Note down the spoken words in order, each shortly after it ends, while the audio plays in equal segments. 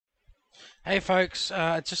Hey folks,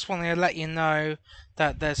 I just wanted to let you know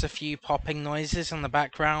that there's a few popping noises in the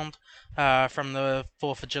background from the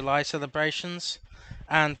 4th of July celebrations.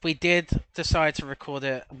 And we did decide to record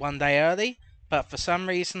it one day early, but for some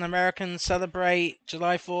reason Americans celebrate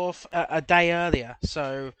July 4th a day earlier.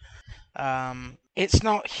 So it's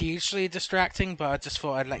not hugely distracting, but I just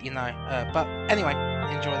thought I'd let you know. But anyway,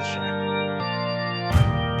 enjoy the show.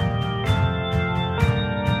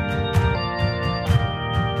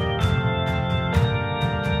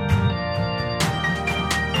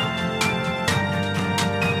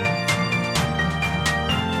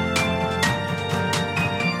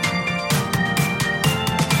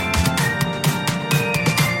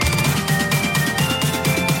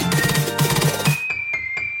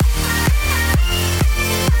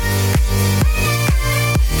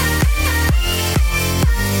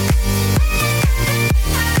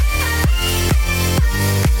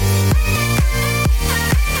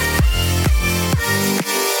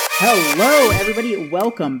 Hello, everybody.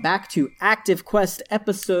 Welcome back to Active Quest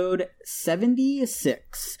episode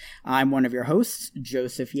 76. I'm one of your hosts,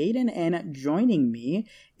 Joseph Yaden, and joining me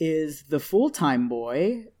is the full-time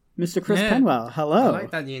boy, Mr. Chris Penwell. Hello. I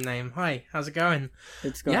like that new name. Hi, how's it going?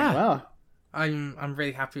 It's going well. I'm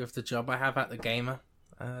really happy with the job I have at the Gamer,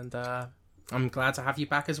 and I'm glad to have you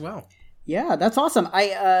back as well. Yeah, that's awesome.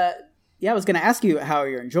 I was going to ask you how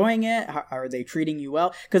you're enjoying it. How are they treating you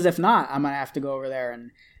well? Because if not, I'm going to have to go over there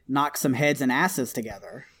and knock some heads and asses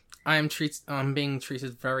together. I'm being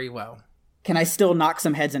treated very well. Can I still knock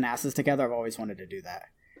some heads and asses together? I've always wanted to do that.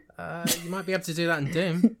 You might be able to do that in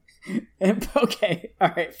Doom. Okay,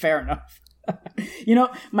 all right, fair enough. You know,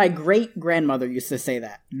 my great-grandmother used to say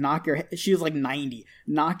that. She was like 90.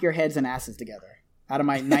 Knock your heads and asses together. Out of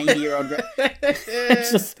my 90-year-old...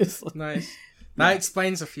 it's nice. That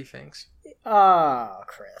explains a few things. Oh,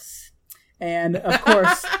 Chris. And,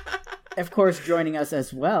 of course, joining us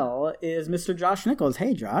as well is Mr. Josh Nichols.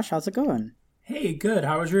 Hey, Josh, how's it going? Hey, good.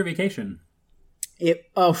 How was your vacation?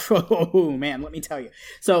 Man, let me tell you.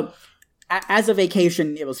 So, as a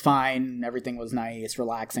vacation, it was fine. Everything was nice,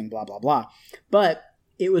 relaxing, blah, blah, blah. But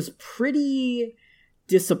it was pretty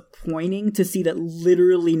disappointing to see that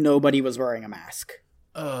literally nobody was wearing a mask.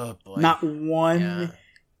 Oh, boy. Not one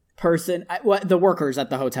person. The workers at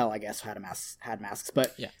the hotel, I guess, had masks.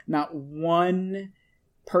 But not one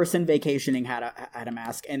person vacationing had a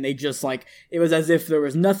mask. And they just, like, it was as if there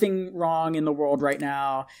was nothing wrong in the world right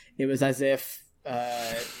now. It was as if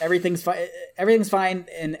everything's fine,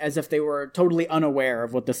 and as if they were totally unaware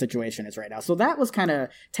of what the situation is right now. So that was kind of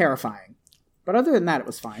terrifying. But other than that, it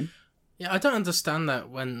was fine. Yeah, I don't understand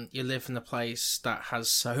that when you live in a place that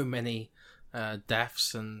has so many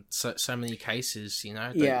deaths and so many cases, you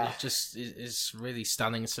know? It just is really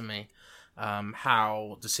stunning to me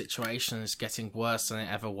how the situation is getting worse than it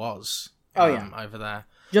ever was over there.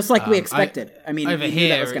 Just like we expected. I mean, over we knew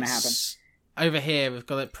that was going to happen. Over here, we've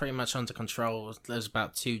got it pretty much under control. There's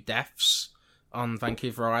about 2 deaths on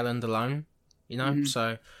Vancouver Island alone, you know? Mm-hmm.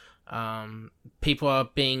 So people are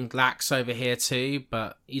being lax over here too,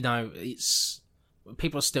 but, you know,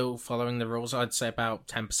 people are still following the rules. I'd say about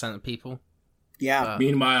 10% of people. Yeah.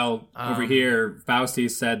 Meanwhile, over here,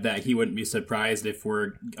 Fausti said that he wouldn't be surprised if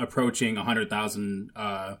we're approaching 100,000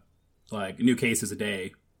 new cases a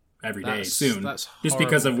day. Every day soon. That's just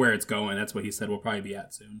because of where it's going. That's what he said we'll probably be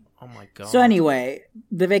at soon. Oh my god. So anyway,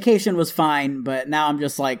 the vacation was fine, but now I'm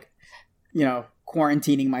just like, you know,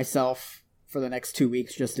 quarantining myself for the next 2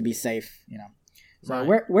 weeks just to be safe, you know. So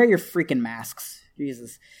wear your freaking masks.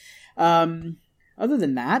 Jesus. Other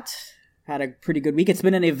than that, had a pretty good week. It's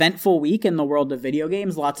been an eventful week in the world of video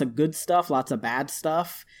games. Lots of good stuff, lots of bad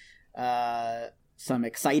stuff. Some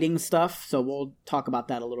exciting stuff, so we'll talk about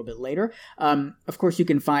that a little bit later. Of course, you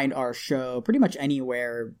can find our show pretty much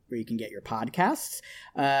anywhere where you can get your podcasts,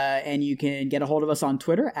 and you can get a hold of us on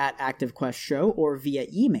Twitter at ActiveQuestShow or via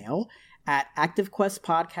email at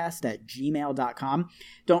activequestpodcast@gmail.com.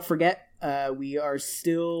 Don't forget, we are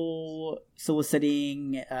still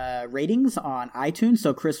soliciting ratings on iTunes,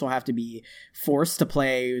 so Chris will have to be forced to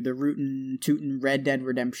play the Rootin' Tootin' Red Dead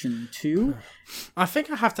Redemption 2. I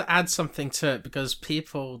think I have to add something to it because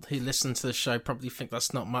people who listen to the show probably think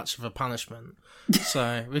that's not much of a punishment.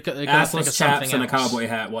 So we've got to think of assless chaps and a cowboy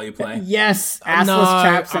hat while you play. Yes, assless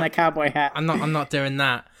chaps and a cowboy hat. I'm not doing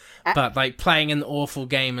that. But like playing an awful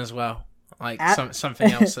game as well, like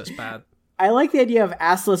something else that's bad. I like the idea of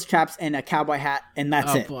assless chaps and a cowboy hat, and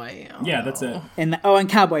that's it. Boy. Yeah, that's it. And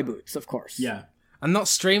cowboy boots, of course. Yeah. I'm not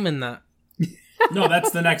streaming that. No,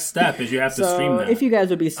 that's the next step, is you have to stream that. If you guys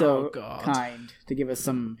would be so kind to give us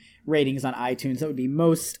some ratings on iTunes, that would be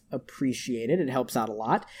most appreciated. It helps out a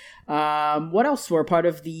lot. What else? We're part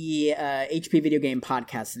of the HP Video Game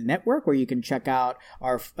Podcast Network, where you can check out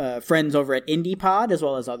our friends over at IndiePod, as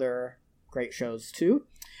well as other great shows, too.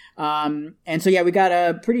 And so, yeah, we got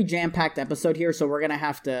a pretty jam-packed episode here, so we're going to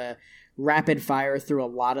have to rapid fire through a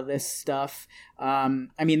lot of this stuff. I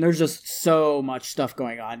mean, there's just so much stuff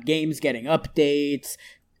going on. Games getting updates,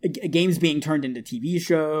 games being turned into TV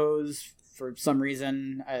shows for some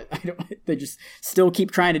reason. They just still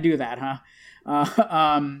keep trying to do that,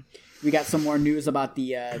 huh? We got some more news about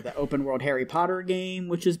the open world Harry Potter game,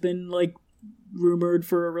 which has been like rumored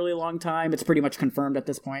for a really long time. It's pretty much confirmed at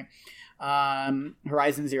this point.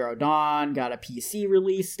 Horizon Zero Dawn got a PC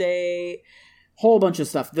release date. Whole bunch of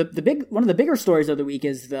stuff. One of the bigger stories of the week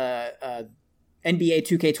is the NBA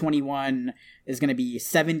 2K21 is going to be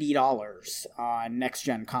 $70 on next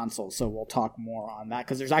gen consoles. So we'll talk more on that,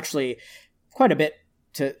 because there's actually quite a bit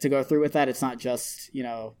to go through with that. It's not just,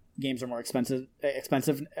 games are more expensive,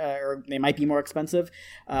 or they might be more expensive.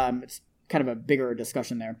 It's kind of a bigger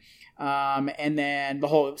discussion there. And then the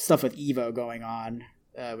whole stuff with EVO going on,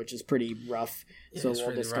 which is pretty rough. Yeah, so we'll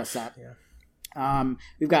really discuss that. Yeah.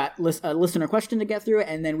 We've got a listener question to get through,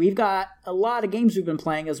 and then we've got a lot of games we've been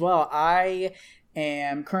playing as well. I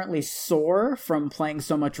am currently sore from playing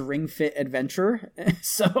so much Ring Fit Adventure,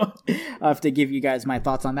 so I have to give you guys my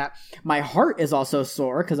thoughts on that. My heart is also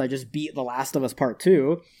sore because I just beat The Last of Us Part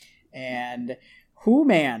 2, and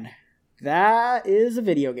man, that is a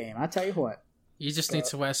video game, I tell you what. You just need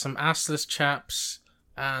to wear some assless chaps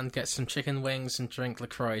and get some chicken wings and drink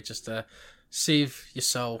LaCroix just to soothe your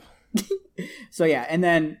soul. So yeah, and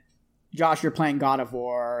then Josh, you're playing God of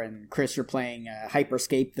War, and Chris, you're playing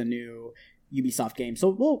Hyperscape, the new Ubisoft game. So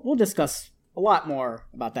we'll discuss a lot more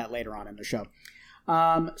about that later on in the show.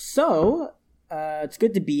 It's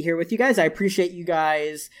good to be here with you guys. I appreciate you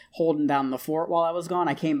guys holding down the fort while I was gone.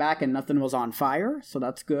 I came back and nothing was on fire, so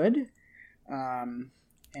that's good. And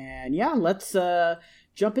yeah, let's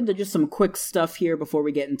jump into just some quick stuff here before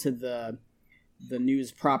we get into the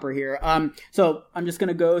news proper here. So I'm just going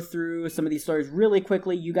to go through some of these stories really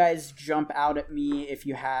quickly. You guys jump out at me if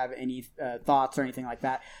you have any thoughts or anything like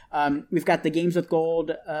that. We've got the Games with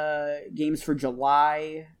Gold games for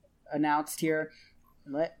July announced here.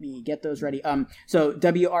 Let me get those ready. So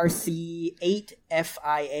WRC 8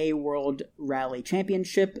 FIA World Rally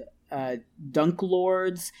Championship, Dunk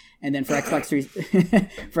Lords, and then for Xbox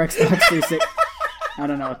 360. I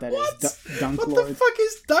don't know what that is. Dunk Lords. What the fuck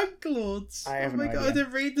is Dunk Lords? I have no idea. I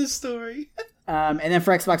didn't read this story. And then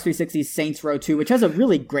for Xbox 360, Saints Row 2, which has a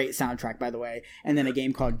really great soundtrack, by the way. And then a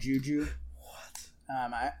game called Juju.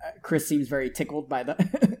 What? Chris seems very tickled by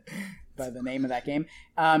the by the name of that game.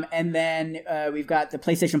 And then we've got the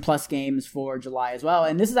PlayStation Plus games for July as well.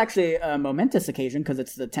 And this is actually a momentous occasion because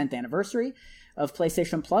it's the 10th anniversary of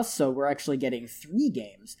PlayStation Plus, so we're actually getting 3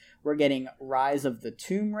 games. We're getting Rise of the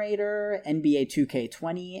Tomb Raider, NBA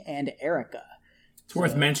 2K20, and Erica. It's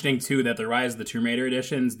worth mentioning, too, that the Rise of the Tomb Raider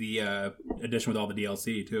edition's the edition with all the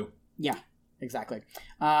DLC, too. Yeah, exactly.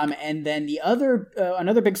 And then the other,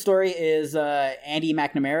 another big story is Andy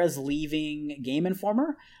McNamara's leaving Game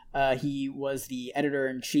Informer. He was the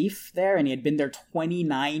editor-in-chief there, and he had been there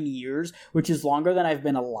 29 years, which is longer than I've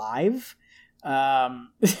been alive.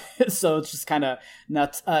 So it's just kind of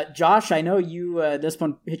nuts. Josh, I know you this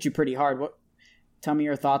one hit you pretty hard. Tell me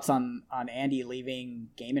your thoughts on Andy leaving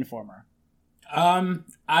Game Informer.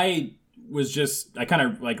 I kind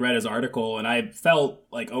of like read his article and I felt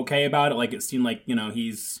like okay about it. Like it seemed like,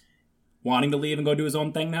 he's wanting to leave and go do his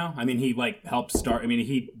own thing now. I mean, he helped start. I mean,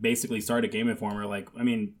 he basically started Game Informer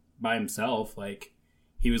by himself. Like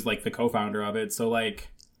he was like the co-founder of it. So like,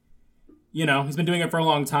 he's been doing it for a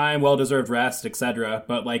long time, well-deserved rest, etc.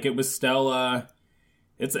 But, like, it was still,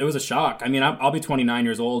 it was a shock. I mean, I'll be 29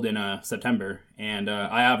 years old in September, and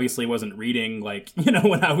I obviously wasn't reading, like,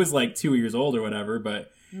 when I was, like, 2 years old or whatever, but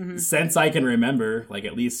since I can remember, like,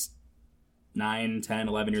 at least 9, 10,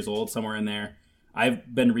 11 years old, somewhere in there,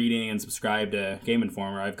 I've been reading and subscribed to Game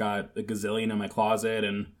Informer. I've got a gazillion in my closet,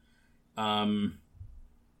 and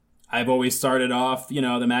I've always started off,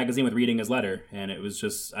 the magazine with reading his letter. And it was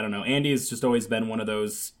just, I don't know, Andy's just always been one of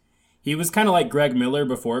those, he was kind of like Greg Miller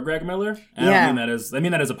before Greg Miller. And yeah. I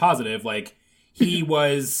mean that as a positive. Like, he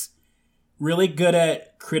was really good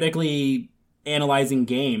at critically analyzing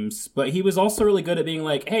games, but he was also really good at being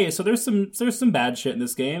like, hey, so there's some bad shit in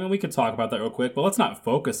this game, and we could talk about that real quick, but let's not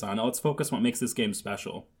focus on it. Let's focus on what makes this game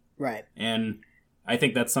special. Right. And I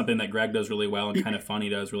think that's something that Greg does really well, and kind of funny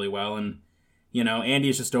does really well. And Andy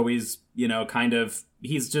is just always, kind of,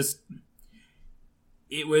 he's just,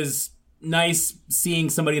 it was nice seeing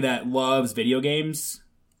somebody that loves video games,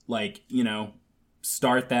 like, you know,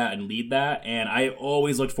 start that and lead that. And I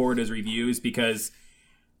always looked forward to his reviews because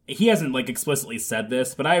he hasn't, like, explicitly said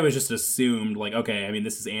this, but I always just assumed, like, okay, I mean,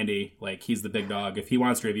 this is Andy. Like, he's the big dog. If he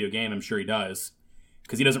wants to review a game, I'm sure he does,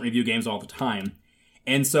 because he doesn't review games all the time.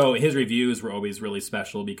 And so his reviews were always really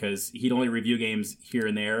special because he'd only review games here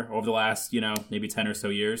and there over the last, you know, maybe 10 or so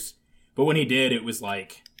years. But when he did, it was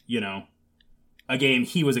like, you know, a game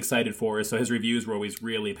he was excited for. So his reviews were always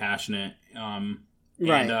really passionate.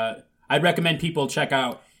 Right. And I'd recommend people check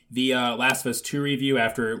out the Last of Us 2 review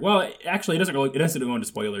after. Well, actually, it doesn't go into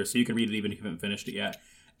spoilers, so you can read it even if you haven't finished it yet.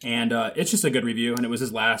 And it's just a good review, and it was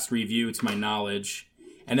his last review to my knowledge.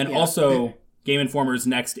 And then also, Game Informer's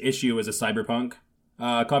next issue is a Cyberpunk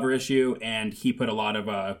cover issue, and he put a lot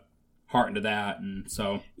of heart into that. And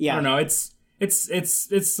so I don't know. It's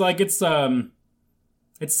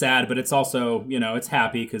sad, but it's also, you know, it's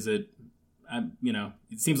happy because it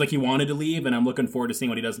seems like he wanted to leave, and I'm looking forward to seeing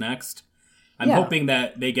what he does next. I'm hoping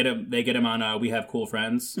that they get him on We Have Cool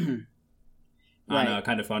Friends on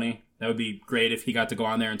Kind of Funny. That would be great if he got to go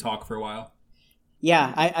on there and talk for a while.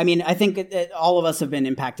 Yeah, I mean, I think all of us have been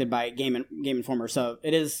impacted by Game Informer, so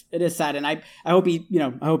it is sad, and I hope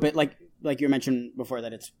I hope it, like you mentioned before,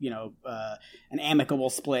 that it's, you know, an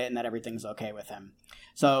amicable split and that everything's okay with him.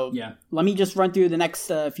 So let me just run through the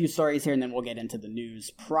next few stories here, and then we'll get into the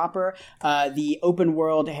news proper. The open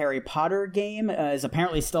world Harry Potter game is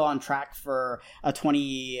apparently still on track for a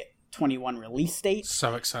 2021 release date.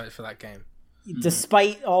 So excited for that game.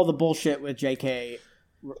 Despite all the bullshit with JK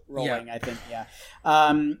Rowling, I think,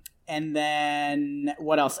 and then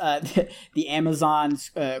what else? The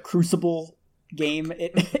Amazon's Crucible game,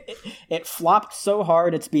 it flopped so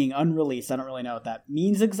hard it's being unreleased. I don't really know what that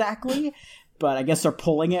means exactly, but I guess they're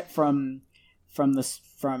pulling it from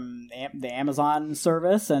the Amazon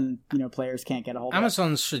service, and, you know, players can't get a hold of it.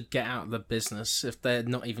 Amazon should get out of the business if they're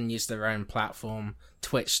not even use their own platform,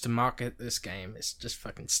 Twitch, to market this game. It's just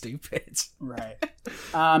fucking stupid. Right.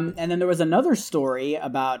 And then there was another story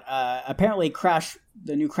about apparently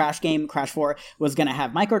the new Crash game, Crash 4, was going to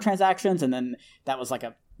have microtransactions, and then that was like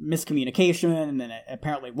a miscommunication, and then it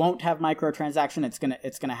apparently won't have microtransaction. It's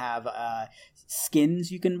gonna have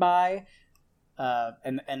skins you can buy.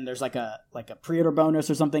 And there's like a pre-order bonus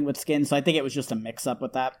or something with skins. So I think it was just a mix-up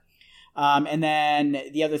with that. And then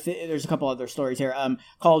the other there's a couple other stories here.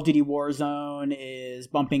 Call of Duty Warzone is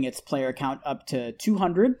bumping its player count up to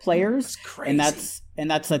 200 players. That's crazy. And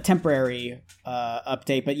that's a temporary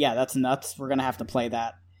update. But yeah, that's nuts. We're gonna have to play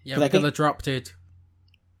that. Yeah, we're gonna drop it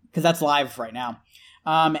because that's live right now.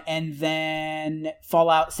 And then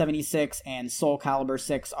Fallout 76 and Soul Calibur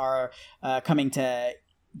 6 are coming to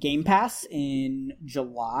Game Pass in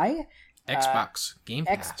July. Xbox Game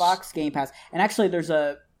Pass. And actually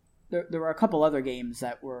there were a couple other games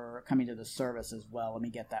that were coming to the service as well. Let me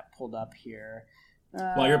get that pulled up here.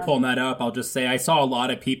 While you're pulling that up, I'll just say I saw a lot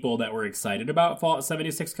of people that were excited about Fallout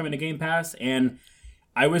 76 coming to Game Pass, and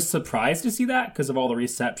I was surprised to see that because of all the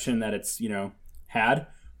reception that it's, you know, had.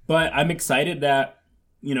 But I'm excited that,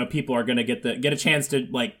 you know, people are going to get a chance to,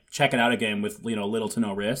 like, check it out again with, you know, little to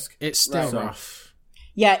no risk. It's still rough.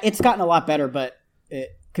 Yeah, it's gotten a lot better, but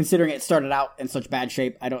considering it started out in such bad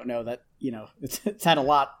shape, I don't know that, you know, it's had a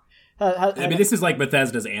lot. I mean, this is like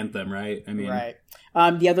Bethesda's Anthem, right? I mean, right.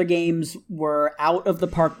 The other games were Out of the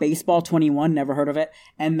Park Baseball 21, never heard of it,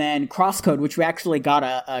 and then Crosscode, which we actually got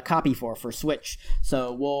a copy for Switch.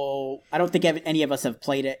 So I don't think any of us have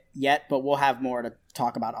played it yet, but we'll have more to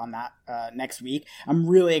talk about on that next week. I'm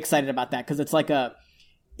really excited about that because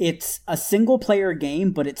it's a single player game,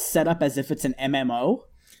 but it's set up as if it's an MMO.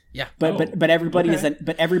 Yeah, but everybody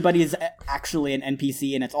is actually an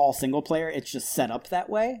NPC, and it's all single player. It's just set up that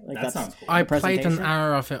way. Like, that sounds cool. I played an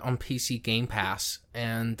hour of it on PC Game Pass,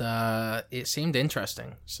 and it seemed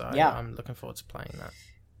interesting. So I'm looking forward to playing that.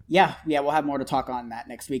 Yeah, we'll have more to talk on that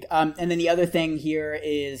next week. And then the other thing here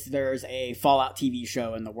is there's a Fallout TV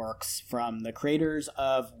show in the works from the creators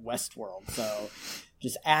of Westworld. So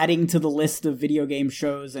just adding to the list of video game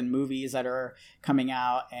shows and movies that are coming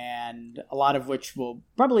out, and a lot of which will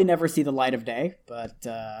probably never see the light of day, but,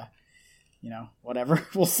 you know, whatever.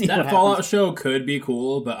 We'll see what happens. That Fallout show could be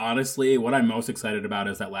cool, but honestly, what I'm most excited about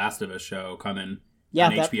is that Last of Us show coming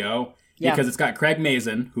on HBO, because it's got Craig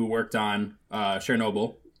Mazin, who worked on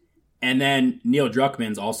Chernobyl, and then Neil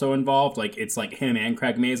Druckmann's also involved. Like, it's like him and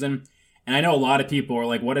Craig Mazin, and I know a lot of people are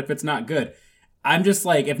like, what if it's not good? I'm just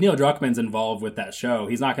like, if Neil Druckmann's involved with that show,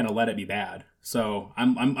 he's not going to let it be bad. So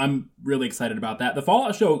I'm really excited about that. The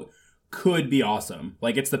Fallout show could be awesome.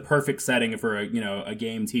 Like, it's the perfect setting for a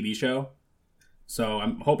game TV show. So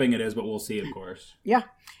I'm hoping it is, but we'll see, of course. Yeah.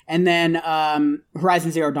 And then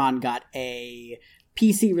Horizon Zero Dawn got a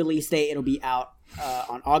PC release date. It'll be out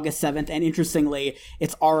on August 7th. And interestingly,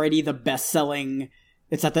 it's already the best-selling...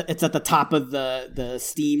 It's at the top of the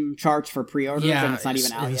Steam charts for pre-orders, and it's not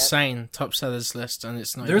even out insane. Yet. Top sellers list, and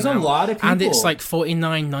it's not. There's even a lot of people, and it's like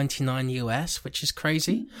 $49.99 US, which is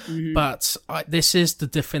crazy. Mm-hmm. But this is the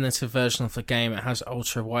definitive version of the game. It has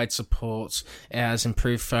ultra wide support. It has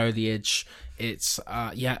improved foliage. It's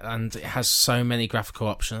and it has so many graphical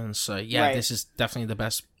options. So right. This is definitely the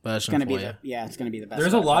best version for you. It's going to be the best.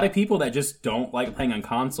 There's a lot of people that just don't like playing on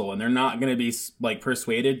console, and they're not going to be like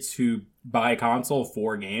persuaded to buy a console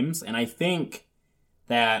for games. And I think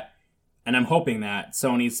that, and I'm hoping that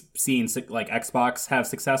Sony's seen like Xbox have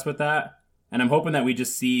success with that, and I'm hoping that we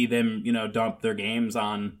just see them, dump their games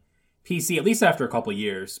on PC at least after a couple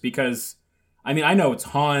years, because I mean, I know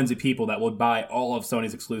tons of people that would buy all of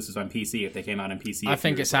Sony's exclusives on PC if they came out on PC. I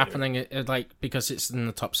think it's happening, because it's in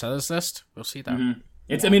the top sellers list. We'll see that. Mm-hmm.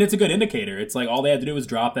 I mean, it's a good indicator. It's like all they had to do was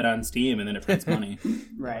drop that on Steam, and then it prints money.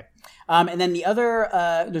 Right. And then the other,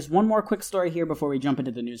 there's one more quick story here before we jump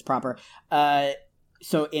into the news proper.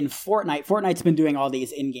 So in Fortnite's been doing all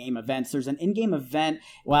these in-game events. There's an in-game event.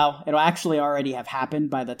 Well, it'll actually already have happened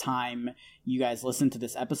by the time you guys listen to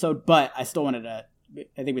this episode, but I still wanted to,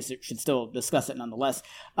 I think we should still discuss it nonetheless.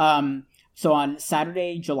 So on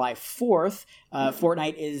Saturday, July 4th,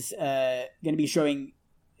 Fortnite is going to be showing,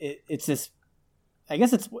 it's this, I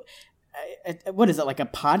guess it's, what is it, like a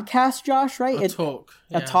podcast, Josh, right? A talk.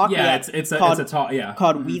 Yeah. A talk. Yeah, it's a talk, yeah.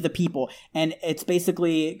 Called Mm-hmm. We the People. And it's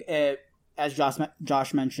basically, as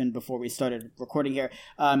Josh mentioned before we started recording here,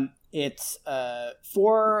 it's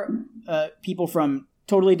four people from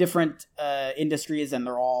totally different industries, and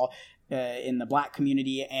they're all in the Black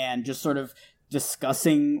community, and just sort of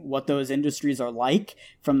discussing what those industries are like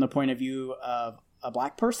from the point of view of a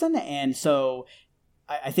Black person. And so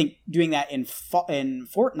I think doing that in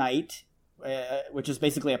Fortnite, which is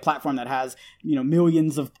basically a platform that has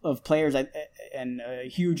millions of players and a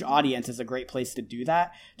huge audience, is a great place to do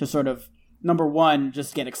that, to sort of, number one,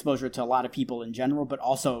 just get exposure to a lot of people in general, but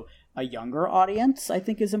also a younger audience, I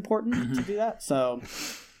think, is important to do that. So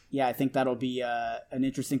yeah, I think that'll be an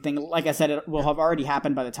interesting thing. Like I said, it will have already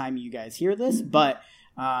happened by the time you guys hear this, but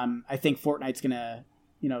I think Fortnite's gonna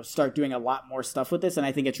start doing a lot more stuff with this, and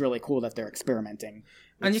I think it's really cool that they're experimenting.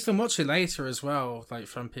 And you can watch it later as well, like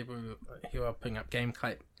from people who are putting up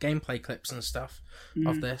gameplay clips and stuff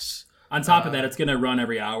of this. On top of that, it's going to run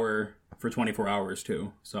every hour for 24 hours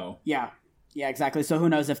too. So yeah, exactly. So who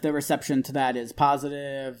knows if the reception to that is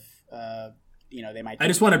positive? They might. I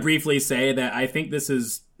just want to briefly say that I think this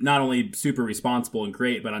is not only super responsible and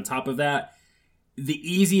great, but on top of that, the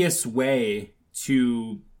easiest way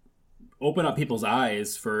to open up people's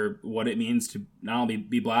eyes for what it means to not only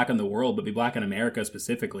be Black in the world, but be Black in America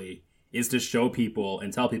specifically, is to show people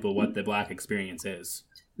and tell people what the Black experience is.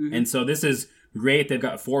 Mm-hmm. And so this is great. They've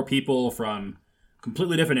got 4 people from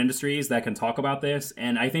completely different industries that can talk about this.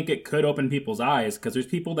 And I think it could open people's eyes, because there's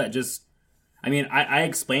people that just, I mean, I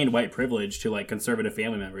explained white privilege to like conservative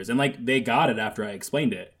family members, and like they got it after I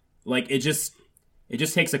explained it. Like it just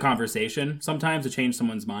takes a conversation sometimes to change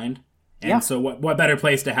someone's mind. And so what better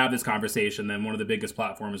place to have this conversation than one of the biggest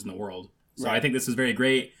platforms in the world? So right. I think this is very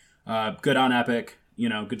great. Good on Epic.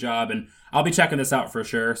 Good job. And I'll be checking this out for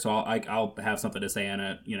sure. So I'll have something to say on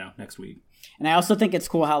it, next week. And I also think it's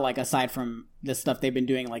cool how, like, aside from this stuff, they've been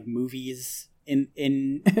doing like movies in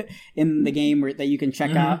the game that you can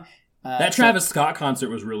check out. That Travis Scott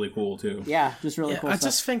concert was really cool too. Yeah, just really cool. I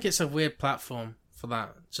just think it's a weird platform for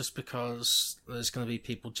that, just because there's going to be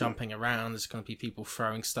people jumping around, there's going to be people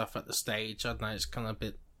throwing stuff at the stage. I don't know, it's kind of a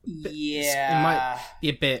bit yeah, it might be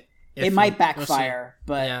a bit iffy. It might backfire,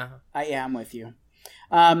 but yeah, I'm with you.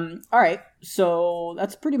 All right, so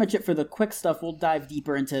that's pretty much it for the quick stuff. We'll dive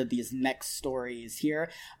deeper into these next stories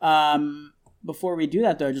here. Before we do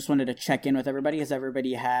that, though, I just wanted to check in with everybody. Has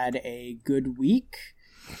everybody had a good week?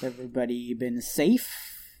 Has everybody been safe?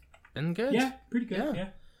 Been good? Yeah, pretty good.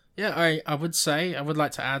 Yeah, I would say, I would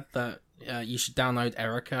like to add that you should download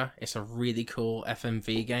Erica. It's a really cool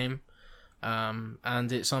FMV game.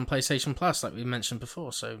 And it's on PlayStation Plus, like we mentioned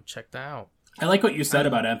before, so check that out. I like what you said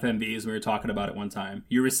about FMVs. We were talking about it one time.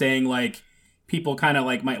 You were saying, like, people kind of,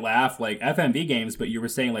 like, might laugh, like, FMV games, but you were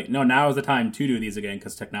saying, like, no, now is the time to do these again,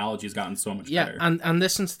 because technology's gotten so much better. Yeah, and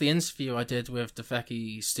listen to the interview I did with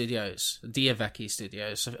Diavecchi Studios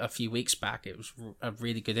a few weeks back. It was a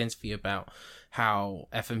really good interview about how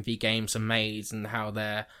FMV games are made and how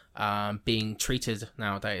they're being treated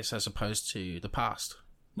nowadays as opposed to the past.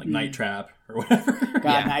 Like Night Trap or whatever.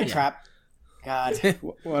 Night Trap. God,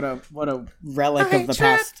 what a relic of the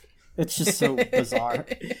past. It's just so bizarre.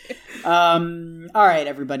 All right,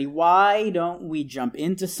 everybody. Why don't we jump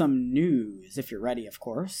into some news? If you're ready, of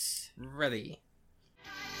course. Ready.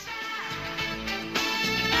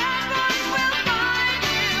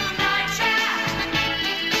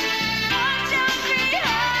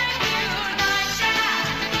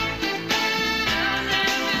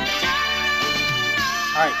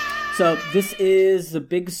 All right. So this is the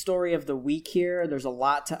big story of the week here. There's a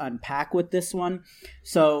lot to unpack with this one.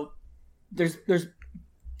 So there's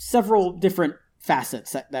several different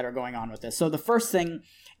facets that are going on with this. So the first thing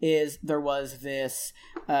is there was this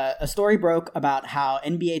a story broke about how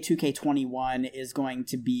NBA 2K21 is going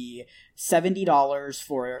to be $70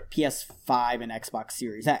 for PS5 and Xbox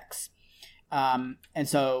Series X. And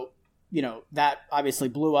so, that obviously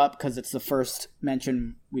blew up because it's the first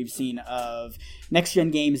mention we've seen of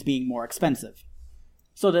next-gen games being more expensive.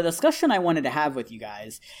 So the discussion I wanted to have with you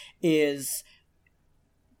guys is,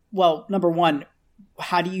 well, number one,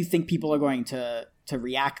 how do you think people are going to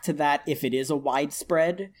react to that if it is a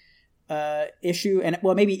widespread issue? And,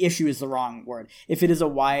 well, maybe issue is the wrong word. If it is a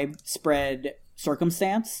widespread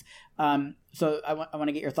circumstance. So I want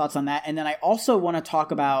to get your thoughts on that. And then I also want to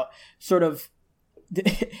talk about sort of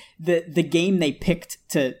the game they picked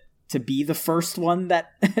to be the first one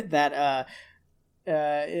that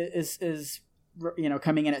is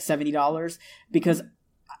coming in at $70, because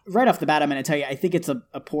right off the bat I'm going to tell you I think it's a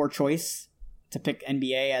poor choice to pick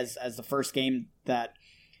NBA as the first game that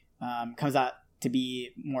comes out to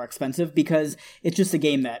be more expensive, because it's just a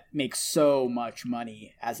game that makes so much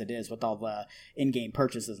money as it is with all the in-game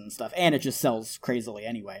purchases and stuff, and it just sells crazily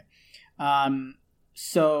anyway.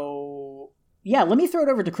 So yeah, let me throw it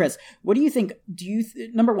over to Chris. What do you think?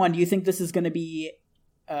 Number one, do you think this is going to be,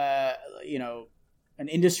 an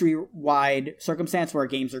industry-wide circumstance where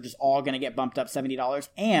games are just all going to get bumped up $70?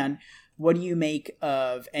 And what do you make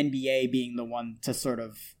of NBA being the one to sort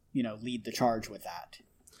of, lead the charge with that?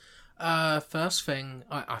 First thing,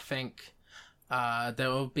 I think there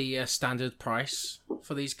will be a standard price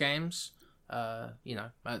for these games. At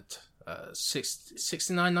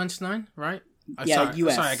 $69.99, right? Yeah,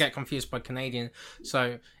 US. Sorry, I get confused by Canadian.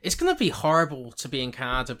 So it's going to be horrible to be in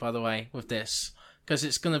Canada, by the way, with this, because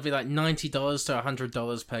it's going to be like $90 to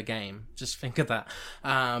 $100 per game. Just think of that.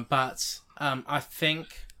 But I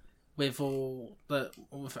think with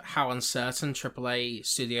how uncertain AAA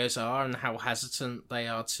studios are and how hesitant they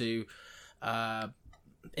are to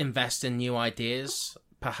invest in new ideas,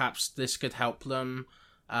 perhaps this could help them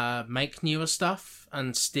make newer stuff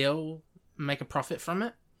and still make a profit from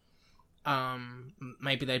it.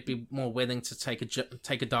 Maybe they'd be more willing to take a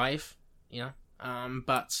dive,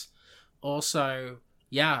 but also,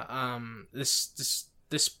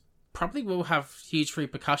 this probably will have huge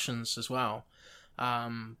repercussions as well.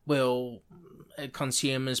 Will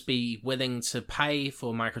consumers be willing to pay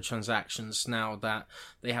for microtransactions now that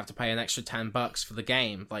they have to pay an extra $10 for the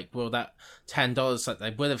game? Like, will that $10 that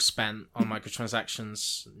they would have spent on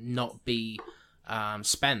microtransactions not be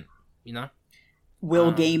spent?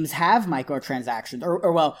 Will games have microtransactions,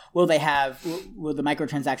 or will the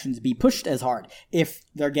microtransactions be pushed as hard if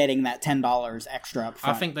they're getting that $10 extra up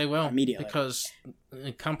front? I think they will immediately, because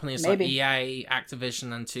companies like EA,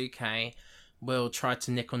 Activision, and 2K will try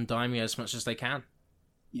to nickel and dime you as much as they can.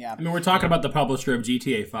 Yeah, I mean, we're talking about the publisher of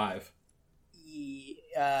GTA 5.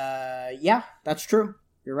 Yeah, that's true.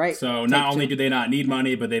 You're right. So not only do they not need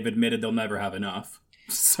money, but they've admitted they'll never have enough.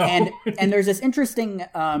 So and there's this interesting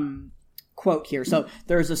quote here. So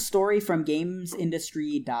there's a story from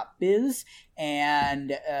gamesindustry.biz, and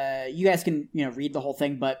you guys can read the whole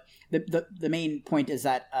thing, but the main point is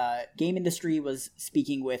that Game Industry was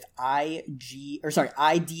speaking with IDG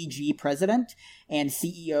president and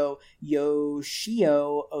CEO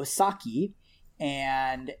Yoshio Osaki,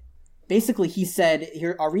 and basically he said,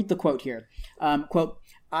 here, I'll read the quote here, quote,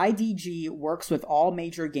 IDG works with all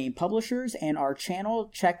major game publishers, and our channel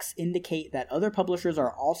checks indicate that other publishers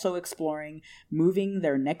are also exploring moving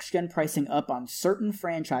their next-gen pricing up on certain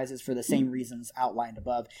franchises for the same reasons outlined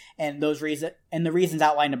above. And the reasons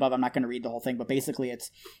outlined above, I'm not going to read the whole thing, but basically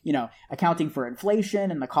it's, accounting for inflation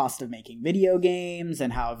and the cost of making video games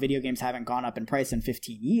and how video games haven't gone up in price in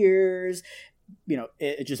 15 years.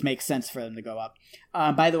 It just makes sense for them to go up.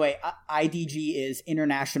 By the way, IDG is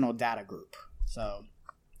International Data Group.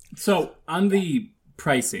 So on the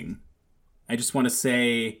pricing, I just want to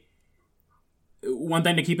say one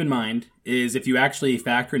thing to keep in mind is if you actually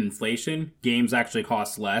factor in inflation, games actually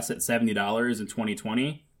cost less at $70 in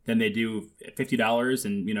 2020 than they do at $50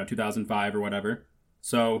 in 2005 or whatever.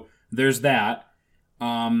 So there's that.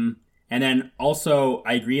 And And then also,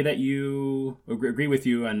 I agree with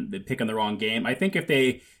you on picking the wrong game. I think if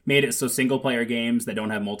they made it so single player games that don't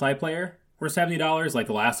have multiplayer were $70, like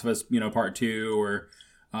The Last of Us, Part 2, or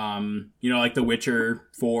like The Witcher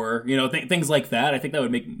 4, things like that. I think that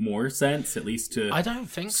would make more sense, at least to I don't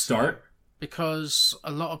think start. So, because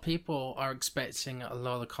a lot of people are expecting a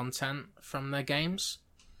lot of content from their games.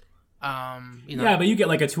 Yeah, but you get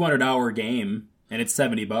like a 200-hour game. And it's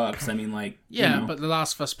 $70. I mean, like... Yeah, but The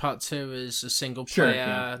Last of Us Part 2 is a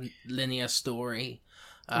single-player, linear story.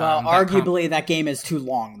 Well, arguably, that game is too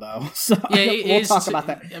long, though. So yeah, we'll talk about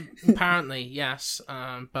that. Apparently, yes.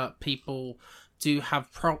 But people do have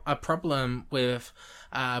a problem with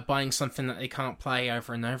buying something that they can't play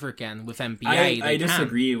over and over again. With NBA, I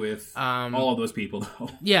disagree with all of those people, though.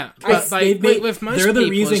 Yeah, but with most they're the people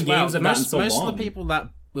reason as well, games have gotten so long. Most of the people that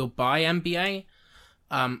will buy NBA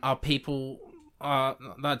are people...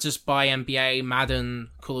 that just buy NBA, Madden,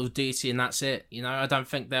 Call of Duty, and that's it. I don't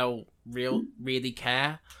think they'll really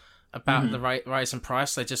care about the rise in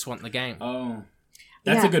price. They just want the game. Oh,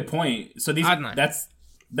 that's a good point. So these, I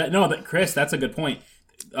don't know. Chris, that's a good point.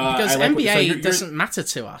 Because NBA doesn't matter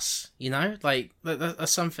to us. Like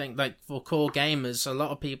that's something like for core gamers. A lot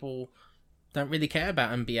of people don't really care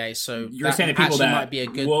about NBA. So you're saying that people that might be a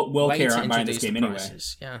good will way care to aren't buying this game anyway.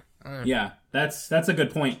 Prices. Yeah. Yeah, that's a good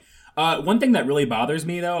point. One thing that really bothers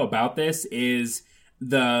me, though, about this is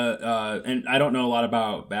and I don't know a lot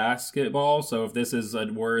about basketball, so if this is a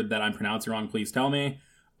word that I'm pronouncing wrong, please tell me.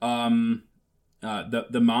 The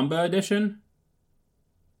Mamba edition,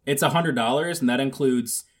 it's $100, and that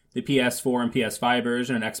includes the PS4 and PS5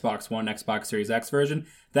 version, and Xbox One, Xbox Series X version.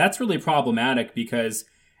 That's really problematic because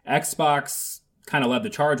Xbox kind of led the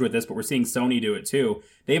charge with this, but we're seeing Sony do it too.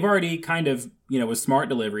 They've already kind of, with smart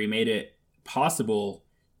delivery, made it possible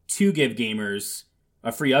to give gamers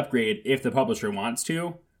a free upgrade if the publisher wants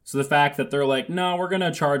to. So the fact that they're like, no, we're going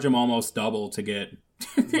to charge them almost double to get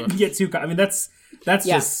two. I mean, that's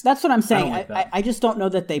just... That's what I'm saying. I just don't know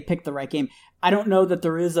that they picked the right game. I don't know that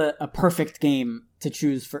there is a perfect game to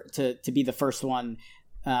choose to be the first one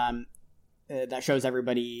that shows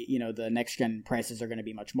everybody, the next-gen prices are going to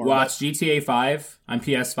be much more. Watch, GTA 5 on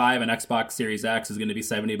PS5 and Xbox Series X is going to be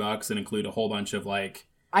 $70 and include a whole bunch of, like...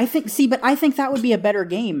 I think that would be a better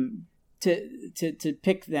game to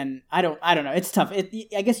pick than I don't know. It's tough.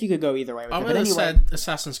 I guess you could go either way with I it. would have said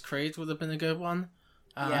Assassin's Creed would have been a good one.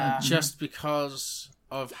 Just because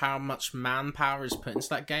of how much manpower is put into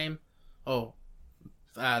that game. Or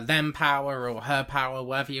them power or her power,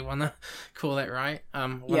 whatever you want to call it, right?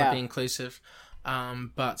 Want to be inclusive.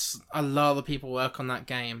 But a lot of people work on that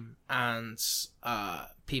game, and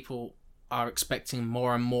people are expecting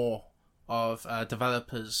more and more of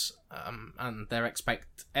developers, and their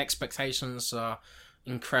expectations are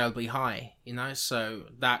incredibly high, so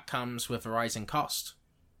that comes with a rising cost.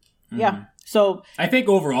 Yeah. So I think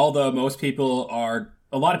overall, though, a lot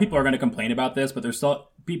of people are going to complain about this, but there's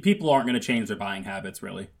still people aren't going to change their buying habits,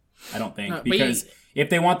 really. I don't think, because if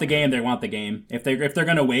they want the game, they want the game. If they're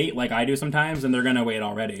going to wait, like I do sometimes, then they're going to wait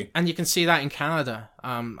already. And you can see that in Canada.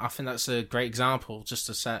 I think that's a great example just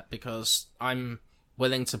to set, because I'm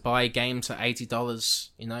willing to buy a game to $80,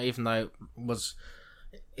 even though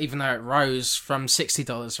it rose from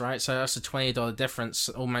 $60, right? So that's a $20 difference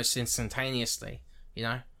almost instantaneously,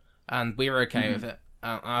 and we were okay with it.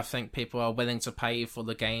 I think people are willing to pay for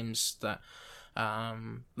the games that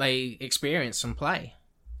they experience and play.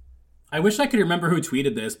 I wish I could remember who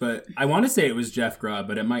tweeted this, but I want to say it was Jeff Grubb,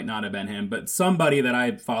 but it might not have been him. But somebody that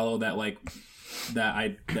I follow that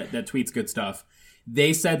tweets good stuff,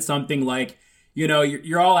 they said something like,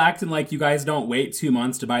 you're all acting like you guys don't wait 2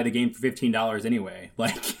 months to buy the game for $15 anyway.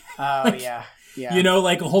 Like, yeah.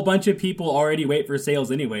 Like a whole bunch of people already wait for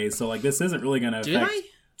sales anyway. So like, this isn't really going to affect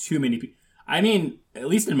too many people. I mean, at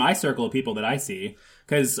least in my circle of people that I see,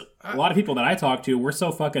 because a lot of people that I talk to, we're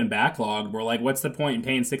so fucking backlogged. We're like, what's the point in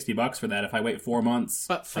paying $60 for that? If I wait 4 months,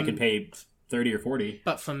 I can pay 30 or 40.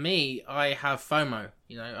 But for me, I have FOMO.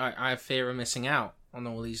 I have fear of missing out on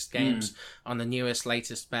all these games, on the newest,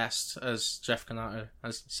 latest, best, as Jeff Cannato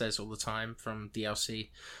says all the time from DLC.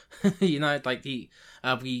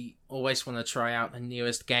 We always want to try out the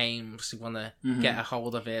newest games. We want to get a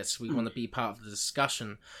hold of it. We want to be part of the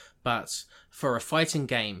discussion. But for a fighting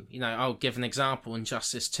game, I'll give an example,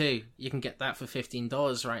 Injustice 2. You can get that for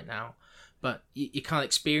 $15 right now. But you can't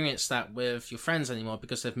experience that with your friends anymore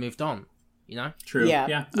because they've moved on. True.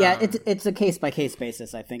 Yeah. It's a case by case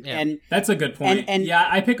basis, I think. Yeah. And that's a good point. And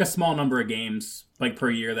I pick a small number of games like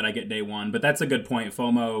per year that I get day one, but that's a good point.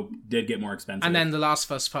 FOMO did get more expensive. And then The Last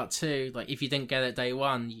of Us Part 2, like if you didn't get it day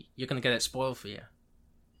one, you're going to get it spoiled for you.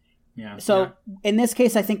 Yeah. So in this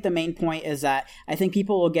case, I think the main point is that I think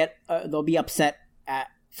people will get they'll be upset at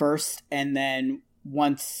first, and then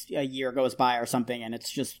once a year goes by or something, and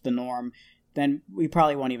it's just the norm, then we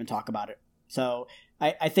probably won't even talk about it. So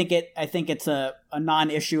I think it's a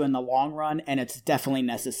non-issue in the long run, and it's definitely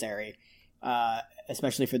necessary,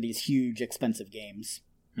 especially for these huge, expensive games.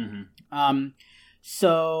 Mm-hmm.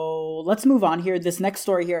 So let's move on here. This next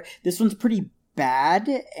story here, this one's pretty bad,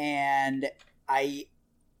 and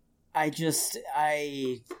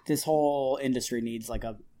this whole industry needs like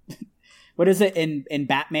a what is it in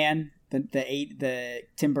Batman, the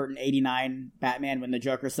Tim Burton 89 Batman, when the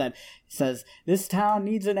Joker says this town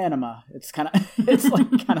needs an enema. It's kind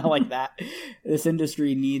of like that. This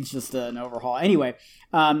industry needs just an overhaul. Anyway,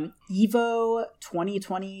 EVO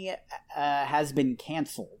 2020 has been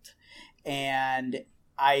canceled, and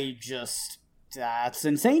that's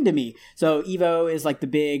insane to me. So EVO is like the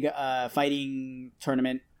big fighting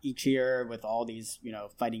tournament each year with all these,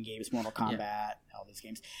 fighting games, Mortal Kombat, all these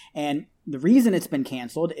games. And the reason it's been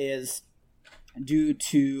canceled is due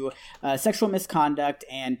to sexual misconduct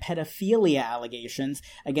and pedophilia allegations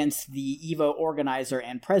against the EVO organizer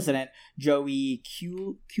and president, Joey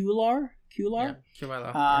Cuellar? Yeah,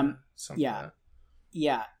 Cuellar.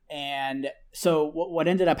 Yeah. And so what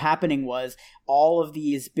ended up happening was all of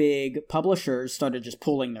these big publishers started just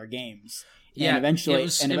pulling their games. Yeah, and eventually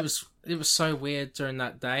it was so weird during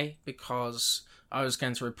that day, because I was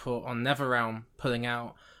going to report on NetherRealm pulling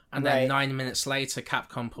out, and then 9 minutes later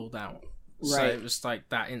Capcom pulled out. So it was like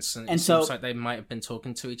that instant. And it seems like they might have been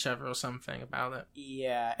talking to each other or something about it.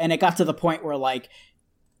 Yeah, and it got to the point where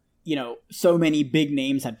so many big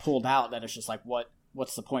names had pulled out that it's just like,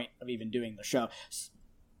 what's the point of even doing the show?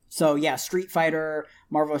 So yeah, Street Fighter,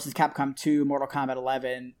 Marvel vs. Capcom 2, Mortal Kombat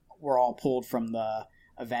 11 were all pulled from the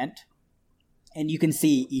event. And you can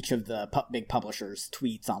see each of the big publishers'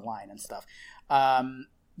 tweets online and stuff. I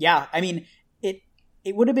mean, it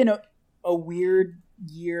would have been a weird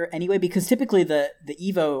year anyway, because typically the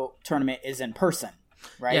EVO tournament is in person,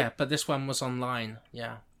 right? Yeah, but this one was online,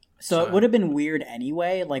 yeah. So it would have been weird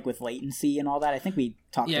anyway, like with latency and all that. I think we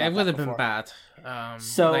talked about that. Yeah, it would have before. Been bad.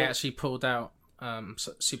 So they actually pulled out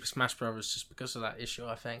Super Smash Bros. Just because of that issue,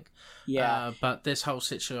 I think. Yeah. But this whole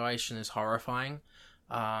situation is horrifying.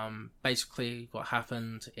 Basically what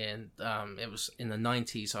happened it was in the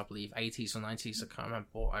 90s, I believe, 80s or 90s, I can't remember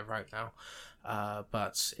what I wrote now,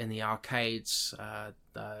 but in the arcades,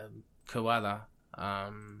 Koala,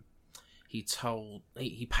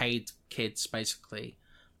 he paid kids basically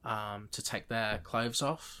to take their clothes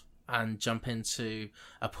off and jump into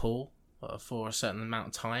a pool for a certain amount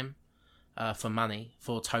of time for money,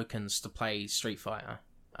 for tokens to play Street Fighter,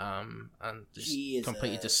 and it's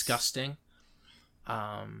completely disgusting.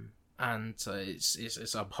 And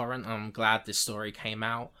it's abhorrent. I'm glad this story came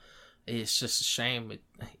out. It's just a shame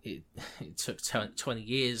it took 20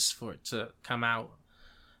 years for it to come out.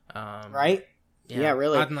 Right? Yeah,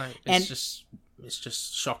 really. I don't know. It's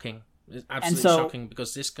just shocking. It's absolutely shocking,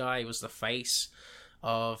 because this guy was the face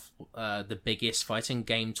of the biggest fighting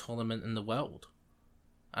game tournament in the world.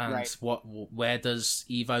 And where does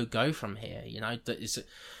EVO go from here? Is it?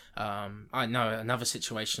 I know another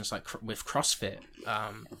situation is like with CrossFit.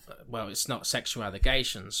 Well, it's not sexual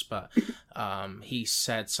allegations, but he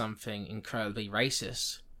said something incredibly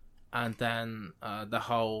racist, and then the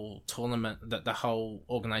whole tournament, the whole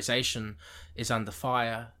organization is under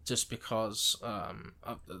fire just because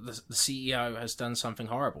the CEO has done something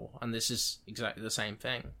horrible, and this is exactly the same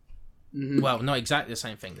thing. Mm-hmm. Well, not exactly the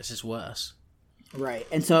same thing. This is worse. Right.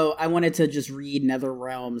 And so I wanted to just read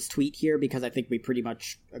NetherRealm's tweet here, because I think we pretty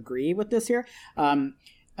much agree with this here.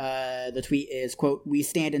 The tweet is, quote, "We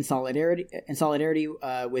stand in solidarity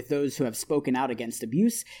with those who have spoken out against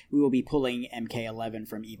abuse. We will be pulling MK11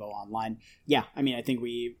 from EVO Online." Yeah, I mean, I think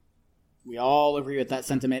we all agree with that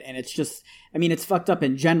sentiment, and it's just, I mean, it's fucked up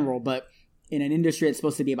in general, but in an industry that's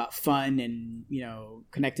supposed to be about fun and,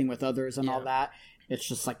 connecting with others and all that, it's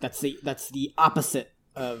just like that's the opposite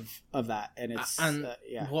of that, and it's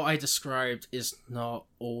what I described is not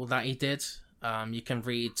all that he did. You can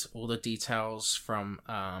read all the details from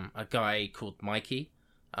a guy called Mikey,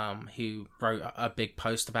 who wrote a big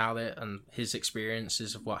post about it and his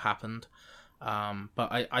experiences of what happened.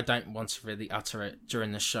 But I don't want to really utter it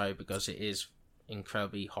during the show, because it is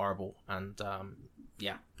incredibly horrible, and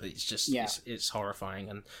it's just it's horrifying,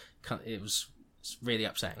 and it's really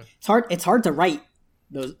upsetting. It's hard to write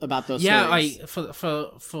about those stories.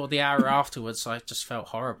 For the hour afterwards, I just felt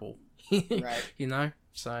horrible. Right.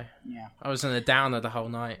 So I was in a downer the whole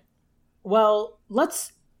night. Well,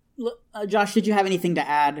 Josh, did you have anything to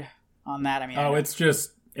add on that? I mean,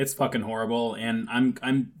 it's fucking horrible, and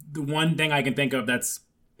I'm the one thing I can think of that's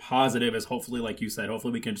positive is hopefully, like you said,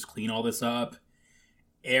 hopefully we can just clean all this up,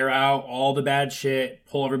 air out all the bad shit,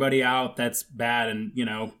 pull everybody out that's bad, and, you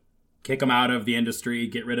know, kick them out of the industry,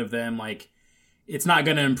 get rid of them. Like, it's not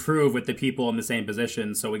going to improve with the people in the same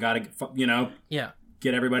position. So we got to, you know,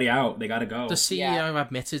 get everybody out. They got to go. The CEO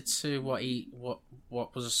admitted to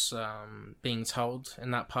what was being told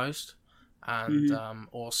in that post. And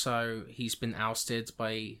also he's been ousted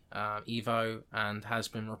by EVO and has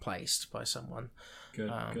been replaced by someone.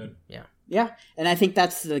 Good. Yeah, and I think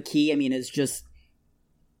that's the key. I mean, is just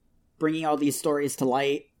bringing all these stories to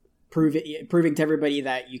light, proving to everybody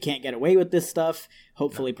that you can't get away with this stuff,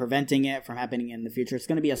 hopefully preventing it from happening in the future. It's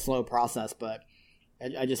going to be a slow process, but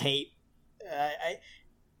I just hate...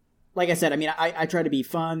 like I said, I mean, I try to be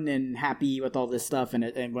fun and happy with all this stuff,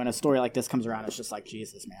 and when a story like this comes around, it's just like,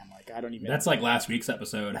 Jesus, man, like, I don't even... That's like last week's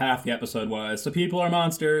episode. Half the episode was, so people are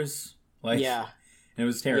monsters. Like, yeah. It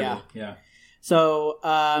was terrible. Yeah. So,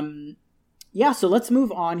 so let's move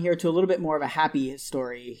on here to a little bit more of a happy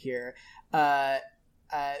story here.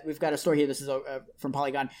 We've got a story here. This is from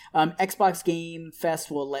Polygon. Xbox Game Fest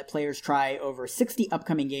will let players try over 60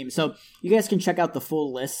 upcoming games. So you guys can check out the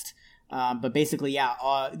full list. But basically,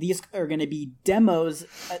 these are going to be demos,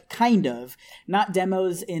 kind of. Not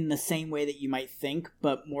demos in the same way that you might think,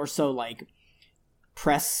 but more so like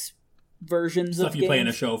press versions of games. Stuff you play in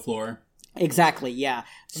a show floor. Exactly, yeah.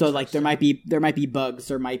 So like there might be bugs,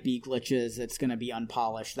 there might be glitches, it's going to be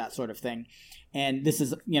unpolished, that sort of thing. And this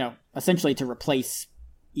is, you know, essentially to replace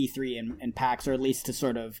E3 and PAX, or at least to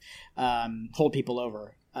sort of hold people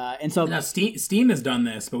over. And so now Steam has done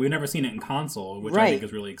this, but we've never seen it in console, which I think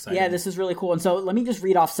is really exciting. Yeah, this is really cool. And so let me just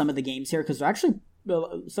read off some of the games here, because actually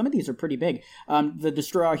some of these are pretty big. The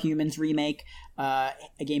Destroy All Humans remake, a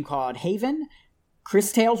game called Haven,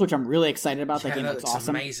 Chris Tales, which I'm really excited about. That game looks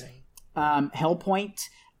awesome. Amazing. Hellpoint,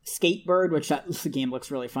 Skatebird, which the game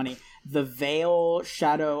looks really funny. The Veil,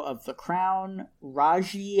 Shadow of the Crown,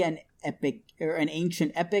 Raji, an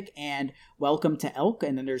ancient epic, and Welcome to Elk.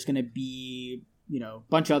 And then there's going to be, you know, a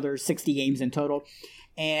bunch of others, 60 games in total.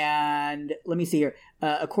 And let me see here.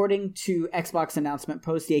 According to Xbox announcement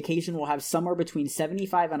post, the occasion will have somewhere between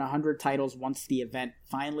 75 and 100 titles once the event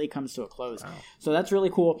finally comes to a close. Wow. So that's really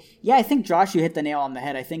cool. Yeah, I think, Josh, you hit the nail on the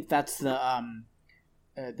head. I think that's the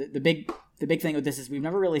big thing with this is we've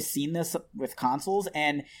never really seen this with consoles,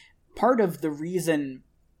 and part of the reason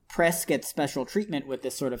press gets special treatment with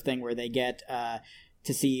this sort of thing, where they get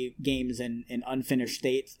to see games in unfinished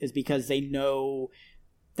states, is because they know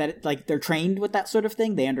that, like, they're trained with that sort of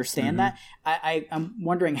thing. They understand that. I'm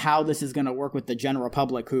wondering how this is going to work with the general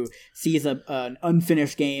public who sees an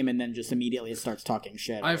unfinished game and then just immediately starts talking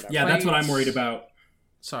shit. Yeah, that's what I'm worried about.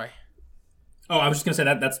 Sorry. Oh, I was just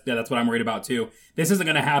going to say that's what I'm worried about, too. This isn't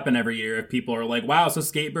going to happen every year if people are like, wow, so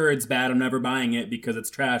Skatebird's bad, I'm never buying it because it's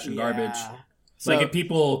trash and garbage. So, like, if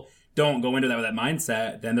people don't go into that with that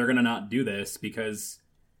mindset, then they're going to not do this because,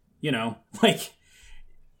 you know, like,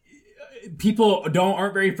 people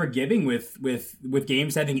aren't very forgiving with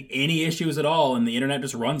games having any issues at all, and the internet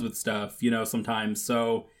just runs with stuff, you know, sometimes.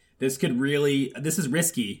 So this is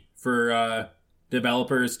risky for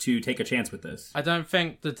developers to take a chance with this. I don't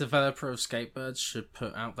think the developer of Skatebirds should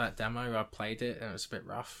put out that demo. I played it and it was a bit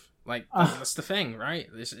rough. Like, that's the thing, right?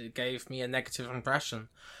 It gave me a negative impression,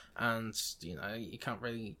 and, you know, you can't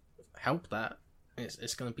really help that.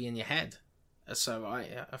 It's going to be in your head. So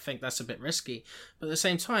I think that's a bit risky. But at the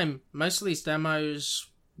same time, most of these demos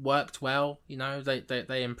worked well. You know,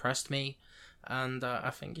 they impressed me. And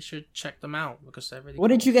I think you should check them out because they're really What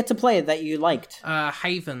did you get to play that you liked?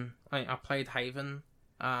 Haven. I played Haven.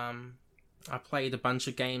 I played a bunch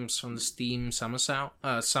of games from the Steam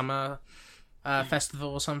Summer Festival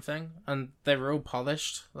or something. And they were all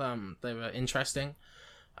polished. They were interesting.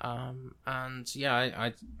 And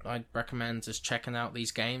yeah, I'd recommend just checking out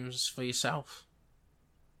these games for yourself.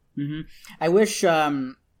 Mm-hmm. I wish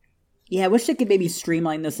they could maybe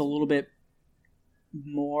streamline this a little bit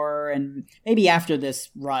more, and maybe after this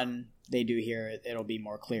run they do here, it'll be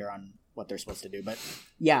more clear on what they're supposed to do. But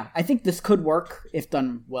yeah, I think this could work if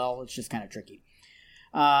done well. It's just kind of tricky.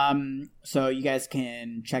 So you guys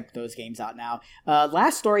can check those games out now.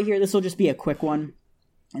 Last story here. This will just be a quick one,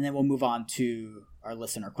 and then we'll move on to our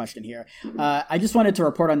listener question here. I just wanted to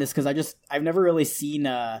report on this because I've never really seen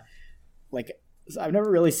anything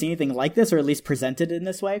like this, or at least presented in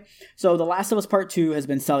this way. So The Last of Us Part 2 has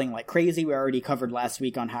been selling like crazy. We already covered last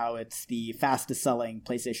week on how it's the fastest selling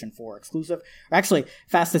PlayStation 4 exclusive, or actually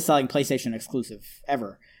fastest selling PlayStation exclusive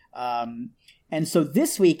ever. And so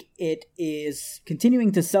this week it is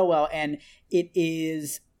continuing to sell well, and it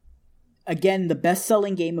is again, the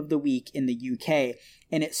best-selling game of the week in the UK,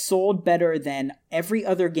 and it sold better than every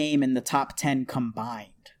other game in the top 10 combined.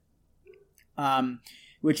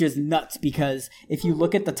 Which is nuts, because if you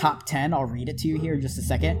look at the top 10, I'll read it to you here in just a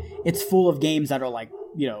second, it's full of games that are like,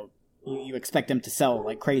 you expect them to sell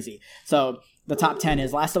like crazy. So the top 10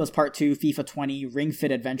 is Last of Us Part 2, FIFA 20, Ring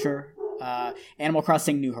Fit Adventure, Animal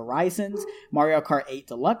Crossing New Horizons, Mario Kart 8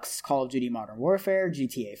 Deluxe, Call of Duty Modern Warfare,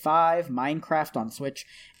 GTA 5, Minecraft on Switch,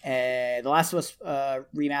 The Last of Us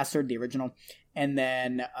Remastered, the original, and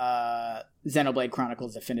then Xenoblade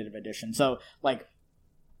Chronicles Definitive Edition. So, like,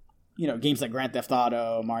 games like Grand Theft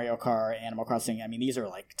Auto, Mario Kart, Animal Crossing, I mean, these are,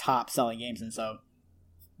 like, top-selling games, and so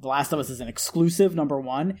The Last of Us is an exclusive, number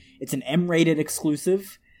one. It's an M-rated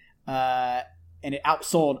exclusive, and it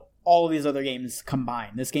outsold all of these other games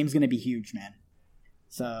combined. This game's going to be huge, man.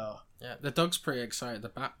 So... Yeah, the dog's pretty excited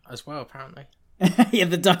about as well, apparently. Yeah,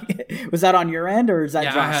 the dog... Was that on your end, or is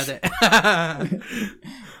that Josh? I heard it.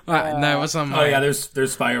 No, it was on my end. Oh, yeah,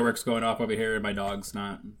 there's fireworks going off over here, and my dog's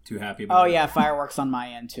not too happy about it. Oh, yeah, fireworks on my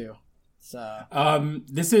end, too. So...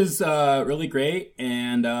 This is really great,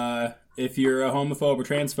 and if you're a homophobe or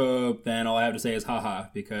transphobe, then all I have to say is haha,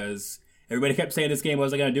 because everybody kept saying this game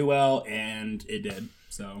wasn't going to do well, and it did.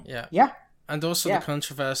 So yeah, and also the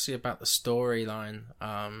controversy about the storyline,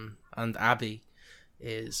 and Abby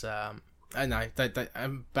is I know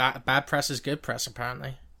bad press is good press,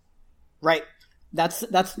 apparently. Right. That's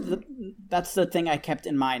the thing I kept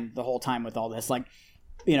in mind the whole time with all this. Like,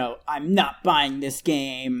 I'm not buying this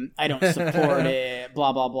game. I don't support it.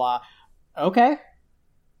 Blah blah blah. Okay,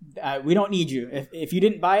 we don't need you. If you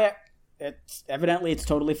didn't buy it, it's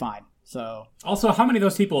totally fine. So also, how many of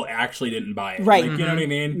those people actually didn't buy it? Right. Like, you know what I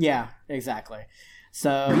mean? Yeah, exactly.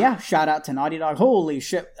 So yeah, shout out to Naughty Dog. Holy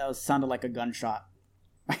shit, that sounded like a gunshot.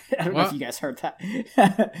 I don't know if you guys heard that.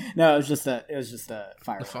 No, it was just a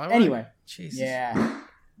firework. Anyway, Jesus. Yeah.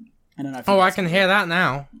 I don't know. If I can hear that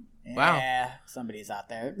now. Wow. Yeah, somebody's out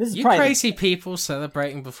there. This is you crazy people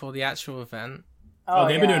celebrating before the actual event. Oh,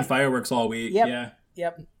 they've been doing fireworks all week. Yep. Yeah.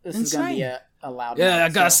 Yep. This is gonna be a loud. Yeah, night, I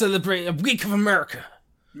gotta celebrate a week of America.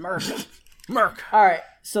 Merc. All right,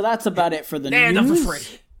 so that's about it for the news. Stand up for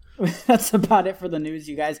free. That's about it for the news,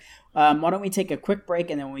 you guys. Why don't we take a quick break,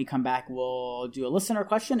 and then when we come back, we'll do a listener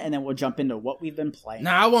question, and then we'll jump into what we've been playing.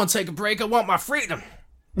 Nah, I won't take a break. I want my freedom.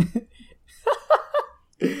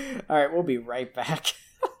 All right, we'll be right back.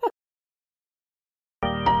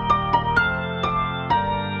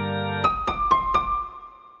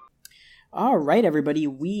 All right, everybody,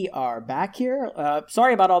 we are back here.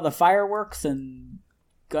 Sorry about all the fireworks and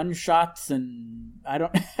gunshots and I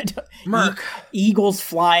don't Merc. Eagles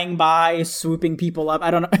flying by, swooping people up. I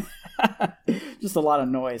don't know. Just a lot of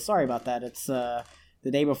noise. Sorry about that. It's the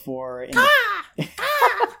day before.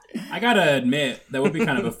 I gotta admit, that would be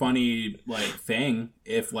kind of a funny thing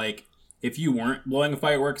if you weren't blowing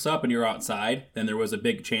fireworks up and you're outside, then there was a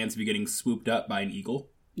big chance of you getting swooped up by an eagle.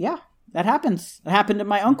 Yeah, that happens. That happened to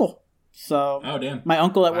my uncle. So, oh damn, my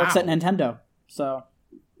uncle that works at Nintendo. So,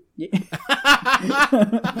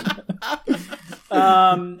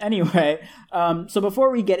 anyway, so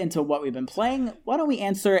before we get into what we've been playing, why don't we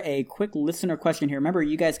answer a quick listener question here? Remember,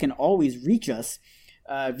 you guys can always reach us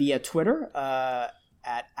via Twitter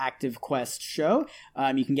at ActiveQuest Show.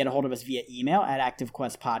 You can get a hold of us via email at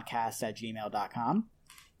activequestpodcast@gmail.com.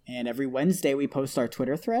 And every Wednesday we post our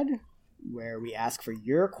Twitter thread where we ask for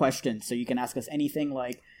your questions. So you can ask us anything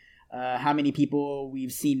like how many people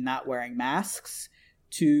we've seen not wearing masks,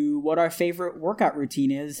 to what our favorite workout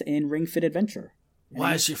routine is in Ring Fit Adventure.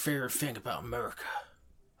 Why is your favorite thing about America?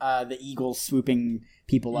 The eagles swooping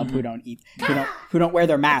people up who don't eat, who don't wear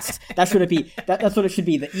their masks. That's what it be. That's what it should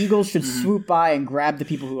be. The eagles should swoop by and grab the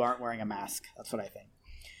people who aren't wearing a mask. That's what I think.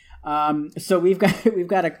 So we've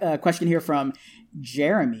got a question here from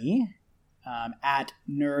Jeremy at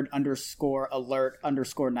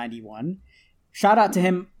nerd_alert_91. Shout out to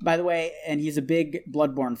him, by the way, and he's a big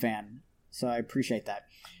Bloodborne fan, so I appreciate that.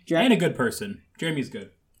 And a good person. Jeremy's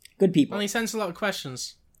good. Good people. Well, he sends a lot of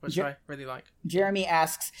questions, which I really like. Jeremy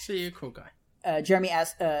asks... So you're a cool guy. Jeremy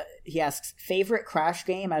asks, favorite Crash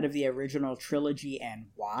game out of the original trilogy and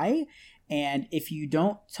why? And if you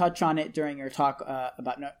don't touch on it during your talk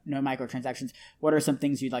about no microtransactions, what are some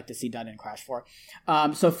things you'd like to see done in Crash 4?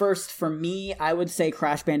 So first, for me, I would say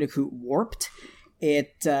Crash Bandicoot Warped.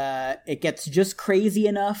 It gets just crazy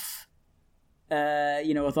enough,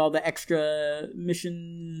 with all the extra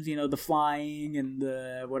missions, the flying and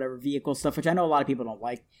the whatever vehicle stuff, which I know a lot of people don't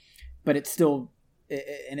like, but it's still,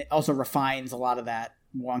 and it also refines a lot of that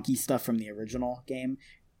wonky stuff from the original game.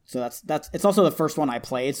 So that's it's also the first one I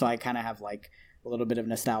played, so I kind of have a little bit of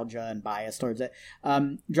nostalgia and bias towards it.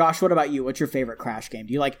 Josh, what about you? What's your favorite Crash game?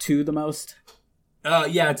 Do you like 2 the most?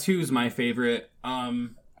 Yeah, 2 is my favorite.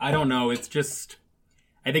 I don't know. It's just,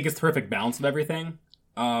 I think it's the perfect balance of everything.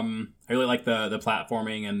 I really like the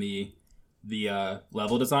platforming and the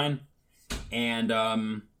level design, and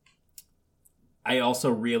I also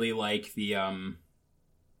really like the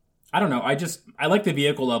I don't know. I like the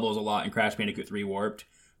vehicle levels a lot in Crash Bandicoot 3 Warped,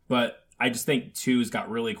 but I just think 2's got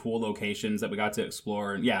really cool locations that we got to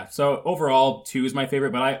explore, and yeah. So overall, 2 is my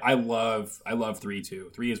favorite, but I love 3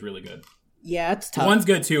 too. 3 is really good. Yeah, it's tough. 1's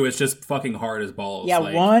good too. It's just fucking hard as balls. Yeah,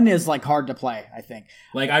 1 is like hard to play, I think.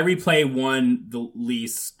 Like I replay 1 the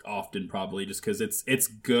least often, probably just because it's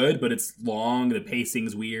good, but it's long. The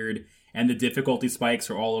pacing's weird, and the difficulty spikes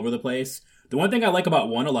are all over the place. The one thing I like about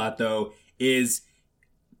 1 a lot though is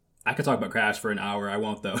I could talk about Crash for an hour. I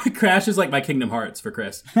won't though. Crash is like my Kingdom Hearts for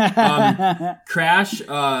Chris. Crash.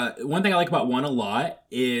 One thing I like about 1 a lot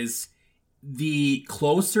is the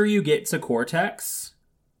closer you get to Cortex.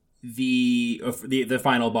 The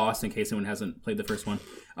final boss, in case anyone hasn't played the first one,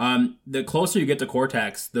 the closer you get to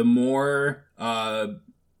Cortex, the more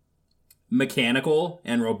mechanical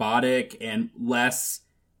and robotic, and less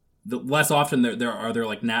often there are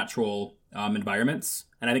like natural environments,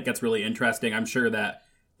 and I think that's really interesting. I'm sure that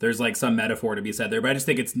there's like some metaphor to be said there, but I just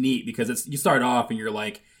think it's neat because you start off and you're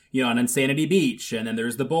like, on Insanity Beach, and then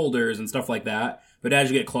there's the boulders and stuff like that, but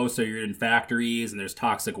as you get closer, you're in factories and there's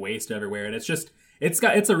toxic waste everywhere, and it's just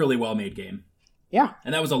it's a really well-made game. Yeah.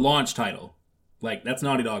 And that was a launch title. Like, that's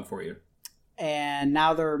Naughty Dog for you. And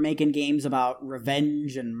now they're making games about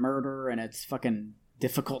revenge and murder, and it's fucking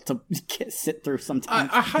difficult to sit through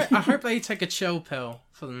sometimes. I hope they take a chill pill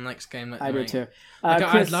for the next game that they make. I do too.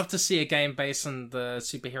 I'd love to see a game based on the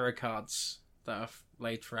superhero cards that are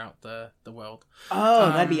laid throughout the world.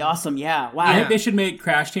 Oh, that'd be awesome. Yeah. Wow. I think they should make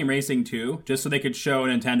Crash Team Racing 2, just so they could show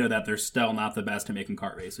Nintendo that they're still not the best at making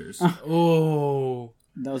kart racers. Oh.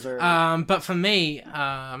 Those are... But for me,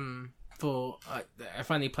 I've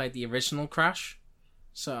only played the original Crash,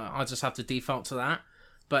 so I'll just have to default to that.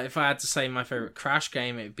 But if I had to say my favorite Crash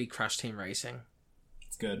game, it would be Crash Team Racing.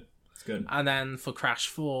 It's good. It's good. And then for Crash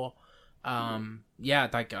 4...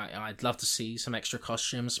 I'd love to see some extra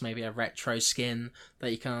costumes, maybe a retro skin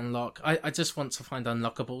that you can unlock. I just want to find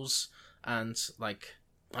unlockables and like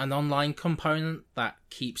an online component that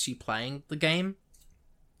keeps you playing the game.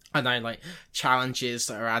 I know, like challenges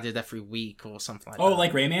that are added every week or something like that. Oh,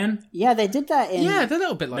 like Rayman? Yeah, they did that in... Yeah, they're a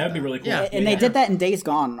little bit like that. That'd be really cool. Yeah, and they did that in Days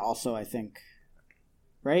Gone also, I think.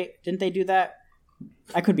 Right? Didn't they do that?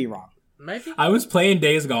 I could be wrong. Maybe. I was playing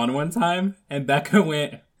Days Gone one time, and Becca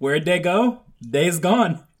went, "Where'd they go? Days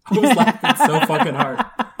Gone." I was laughing so fucking hard.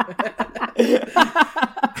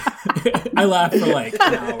 I laughed for like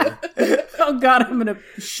an hour. Oh god, I'm gonna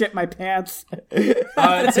shit my pants. To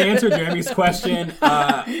answer Jeremy's question,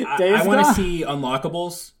 I want to see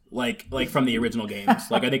unlockables like from the original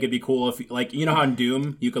games. Like I think it'd be cool if, like, you know how in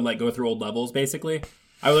Doom you could like go through old levels. Basically,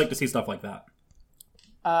 I would like to see stuff like that.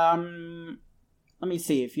 Let me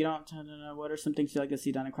see. If you don't know, what are some things you like to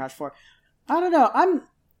see done in Crash 4? I don't know. I'm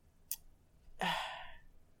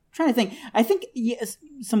trying to think. I think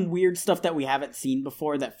some weird stuff that we haven't seen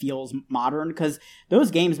before that feels modern, because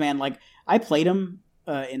those games, man, like I played them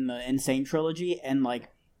in the Insane trilogy, and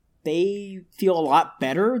like they feel a lot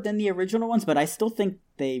better than the original ones, but I still think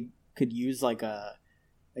they could use like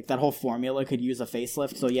that whole formula could use a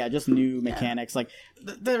facelift. So yeah, just new mechanics. Like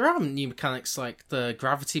there are new mechanics like the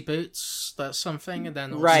gravity boots. That's something, and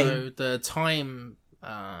then also the time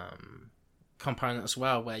component as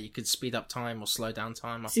well, where you could speed up time or slow down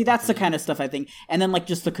time. See, that's the kind of stuff I think. And then like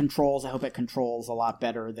just the controls. I hope it controls a lot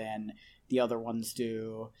better than the other ones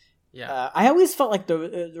do. Yeah, I always felt like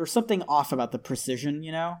there was something off about the precision.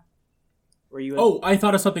 You know. I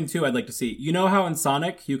thought of something too I'd like to see. You know how in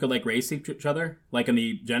Sonic you could like race each other? Like in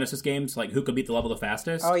the Genesis games, like who could beat the level the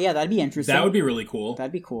fastest? Oh yeah, that'd be interesting. That would be really cool.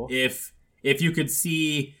 That'd be cool. If you could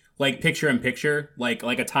see like picture in picture, like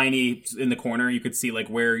a tiny in the corner, you could see like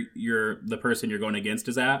where the person you're going against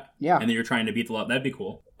is at. Yeah. And then you're trying to beat the level. That'd be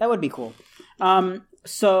cool. That would be cool.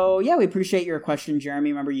 So yeah, we appreciate your question, Jeremy.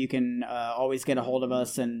 Remember, you can always get a hold of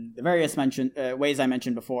us in the various ways I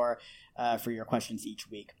mentioned before for your questions each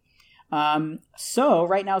week. So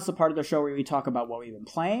right now is the part of the show where we talk about what we've been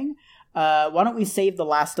playing. Why don't we save the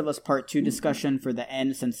Last of Us Part 2 discussion for the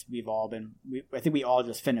end, since I think we all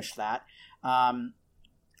just finished that.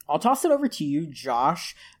 I'll toss it over to you,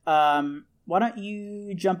 Josh. Why don't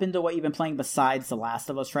you jump into what you've been playing besides The Last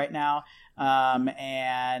of Us right now?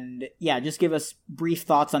 And yeah, just give us brief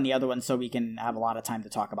thoughts on the other one so we can have a lot of time to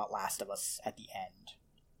talk about Last of Us at the end.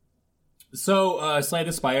 So, Slay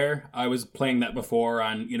the Spire, I was playing that before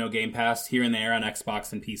on, Game Pass here and there on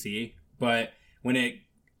Xbox and PC. But when it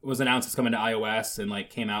was announced it's coming to iOS and,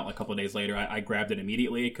 came out a couple of days later, I grabbed it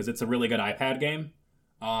immediately because it's a really good iPad game.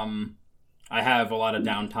 I have a lot of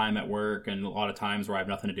downtime at work and a lot of times where I have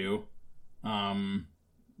nothing to do.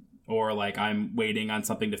 Or, I'm waiting on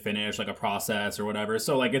something to finish, like a process or whatever.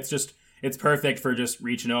 So, it's perfect for just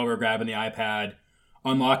reaching over, grabbing the iPad,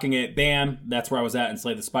 unlocking it, bam, that's where I was at in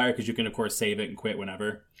Slay the Spire, because you can, of course, save it and quit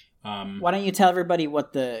whenever. Why don't you tell everybody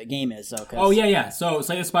what the game is, though? Oh, yeah. So,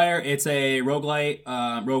 Slay the Spire, it's a roguelike,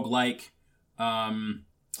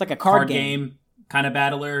 it's like a card game kind of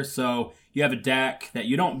battler. So, you have a deck that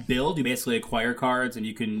you don't build, you basically acquire cards,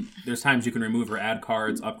 and there's times you can remove or add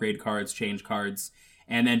cards, upgrade cards, change cards,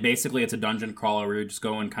 and then basically it's a dungeon crawler where you're just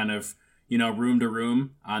going kind of, room to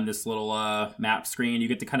room on this little map screen. You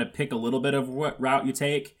get to kind of pick a little bit of what route you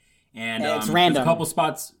take. And it's random. There's a couple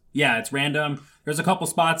spots. Yeah, it's random. There's a couple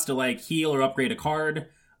spots to heal or upgrade a card.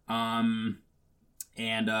 And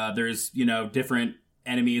there's, different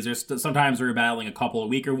enemies. Sometimes we're battling a couple of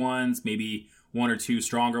weaker ones, maybe one or two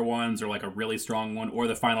stronger ones, or a really strong one, or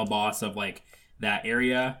the final boss of that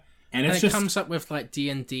area. And it comes up with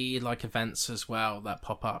D&D events as well that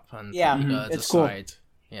pop up and it's decide. Cool.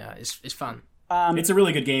 Yeah, it's fun. It's a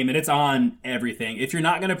really good game, and it's on everything. If you're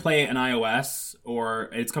not going to play it on iOS, or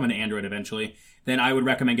it's coming to Android eventually, then I would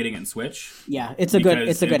recommend getting it in Switch. Yeah, it's a good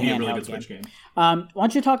handheld really good Switch game. Why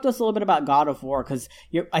don't you talk to us a little bit about God of War? Because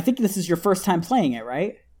I think this is your first time playing it,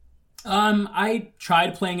 right? I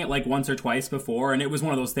tried playing it once or twice before, and it was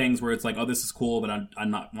one of those things where it's oh, this is cool, but I'm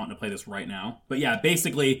not wanting to play this right now. But yeah,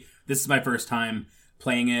 basically, this is my first time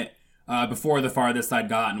playing it. Before, the farthest I'd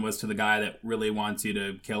gotten was to the guy that really wants you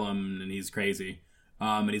to kill him, and he's crazy,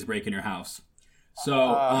 and he's breaking your house. So,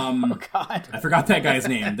 oh God, I forgot that guy's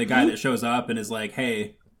name. The guy that shows up and is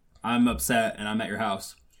 "Hey, I'm upset, and I'm at your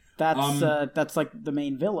house." That's the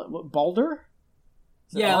main villain, Baldur.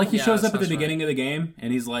 Yeah, he shows up at the beginning of the game,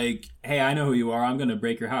 and he's "Hey, I know who you are. I'm going to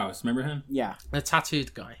break your house." Remember him? Yeah, the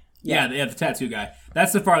tattooed guy. Yeah, the tattoo guy.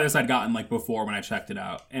 That's the farthest I'd gotten before when I checked it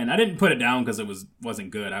out. And I didn't put it down because it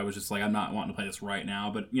wasn't good. I was just I'm not wanting to play this right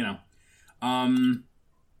now, but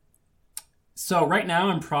so right now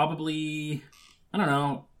I'm probably, I don't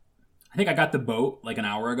know, I think I got the boat an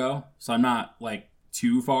hour ago. So I'm not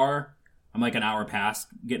too far. I'm an hour past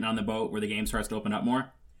getting on the boat where the game starts to open up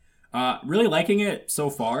more. Really liking it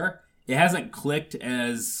so far. It hasn't clicked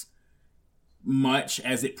as much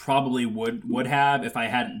as it probably would have if I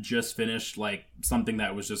hadn't just finished something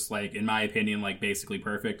that was just in my opinion basically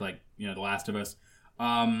perfect, The Last of Us.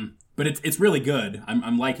 But it's really good.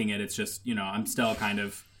 I'm liking it. It's just I'm still kind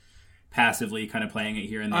of passively kind of playing it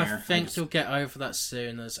here and there. I think you'll get over that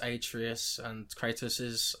soon as Atreus and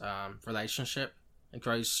Kratos' relationship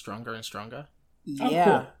grows stronger and stronger. Yeah. Oh,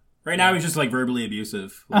 cool. Right now he's just verbally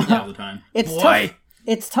abusive all the time. It's tough.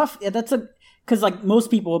 It's tough. Yeah, that's because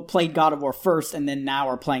most people played God of War first and then now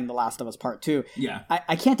are playing The Last of Us Part 2. Yeah.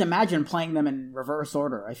 I can't imagine playing them in reverse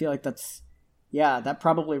order. I feel that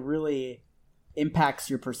probably really impacts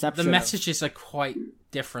your perception. The messages are quite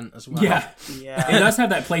different as well. Yeah. It does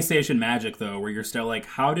have that PlayStation magic, though, where you're still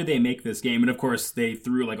how did they make this game? And of course, they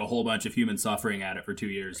threw a whole bunch of human suffering at it for 2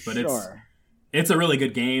 years. But it's a really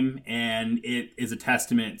good game, and it is a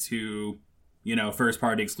testament to,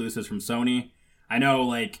 first-party exclusives from Sony. I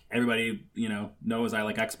know, everybody, knows I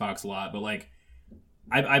like Xbox a lot, but,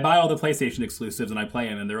 I buy all the PlayStation exclusives and I play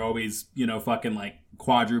them, and they're always, fucking,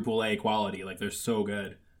 quadruple A quality. They're so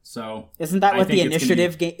good. So isn't that what the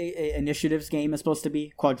Initiatives game is supposed to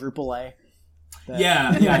be? Quadruple A? Yeah,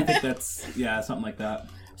 I think that's, something like that.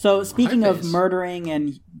 So speaking of murdering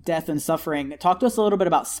and death and suffering, talk to us a little bit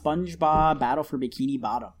about SpongeBob Battle for Bikini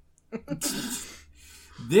Bottom.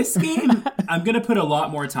 This game, I'm going to put a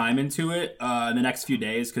lot more time into it in the next few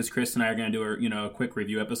days because Chris and I are going to do a quick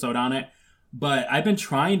review episode on it. But I've been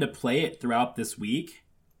trying to play it throughout this week,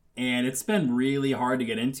 and it's been really hard to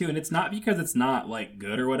get into. And it's not because it's not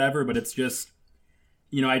good or whatever, but it's just,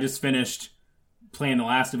 I just finished playing The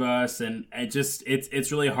Last of Us, and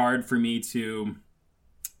it's really hard for me to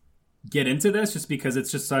get into this just because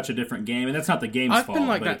it's just such a different game, and that's not the game's fault. I've been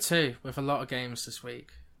like that too with a lot of games this week.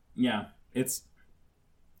 Yeah,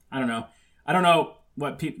 I don't know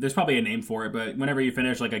what there's probably a name for it, but whenever you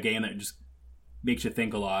finish a game that just makes you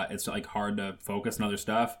think a lot, it's hard to focus on other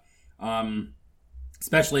stuff.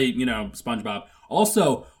 Especially, SpongeBob.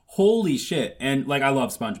 Also, holy shit, and I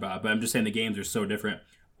love SpongeBob, but I'm just saying the games are so different.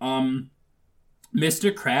 Mr.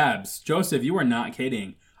 Krabs, Joseph, you are not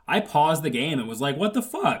kidding. I paused the game and was like, what the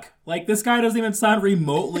fuck? Like, this guy doesn't even sound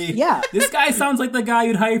remotely... Yeah. This guy sounds like the guy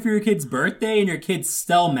you'd hire for your kid's birthday, and your kid's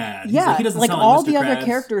still mad. Yeah, like, he doesn't sound all like Mr. the Krabs. other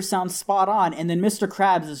characters sound spot on, and then Mr.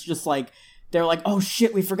 Krabs is just like, they're like, oh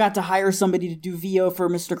shit, we forgot to hire somebody to do VO for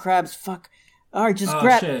Mr. Krabs. Fuck. All right, just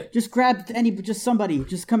grab somebody.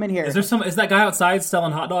 Just come in here. Is that guy outside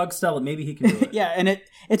selling hot dogs? Maybe he can do it. Yeah, and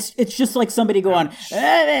it's just like somebody going,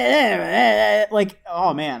 like,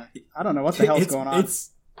 oh man, I don't know what the hell's going on.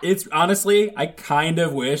 It's honestly, I kind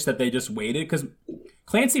of wish that they just waited, because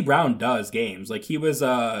Clancy Brown does games. Like, he was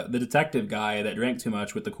the detective guy that drank too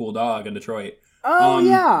much with the cool dog in Detroit. Oh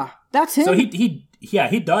yeah, that's him. So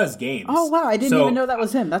he does games. Oh wow, I didn't even know that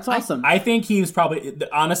was him. That's awesome. I think he was probably,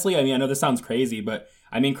 honestly, I mean, I know this sounds crazy, but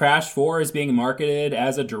I mean, Crash 4 is being marketed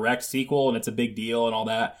as a direct sequel, and it's a big deal and all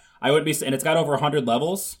that. And it's got over 100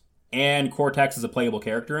 levels, and Cortex is a playable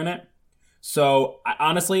character in it. So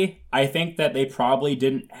honestly, I think that they probably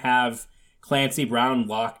didn't have Clancy Brown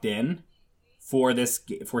locked in for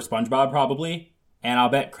SpongeBob probably, and I'll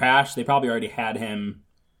bet Crash, they probably already had him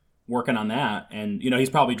working on that, and he's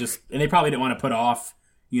probably and they probably didn't want to put off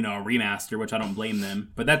a remaster, which I don't blame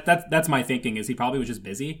them, but that's my thinking, is he probably was just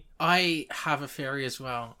busy. I have a theory as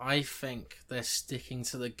well. I think they're sticking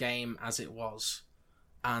to the game as it was,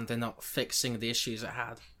 and they're not fixing the issues it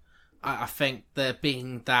had. I think they're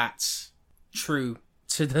being that true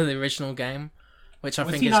to the original game, which I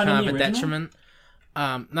think is kind of a detriment.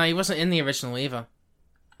 No, he wasn't in the original either.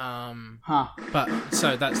 But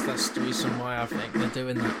so that's the reason why I think they're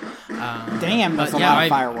doing that. Damn, that's a lot of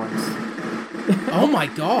fireworks. Oh my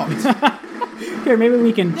god! Here, maybe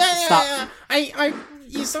we can stop.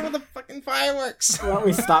 You saw the fucking fireworks. Why don't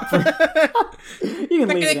we stop for... You can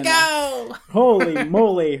leave it in go. There. Holy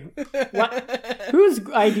moly! What? Whose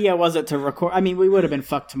idea was it to record? I mean, we would have been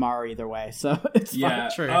fucked tomorrow either way, so it's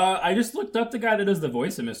fine. True. I just looked up the guy that does the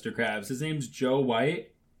voice of Mr. Krabs. His name's Joe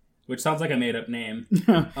White, which sounds like a made-up name.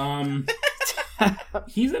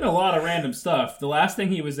 He's in a lot of random stuff. The last thing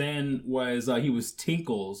he was in was he was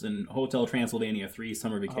Tinkles in Hotel Transylvania 3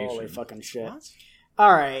 Summer Vacation. Holy fucking shit! What?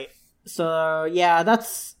 All right. So, yeah,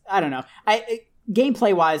 I don't know.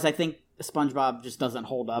 Gameplay-wise, I think SpongeBob just doesn't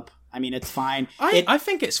hold up. I mean, it's fine. I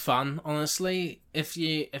think it's fun, honestly. If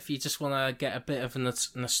you just want to get a bit of a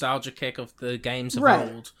nostalgia kick of the games of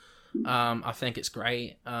old, I think it's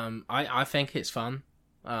great. I think it's fun.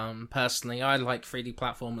 Personally, I like 3D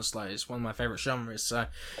platformers. Like, it's one of my favorite genres, so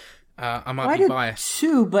I might be biased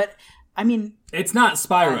too. But I mean, it's not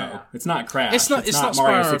Spyro. It's not Crash. It's not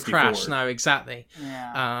Mario Spyro 64. or Crash. No, exactly.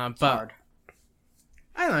 Yeah, but hard.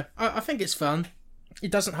 I don't know. I think it's fun.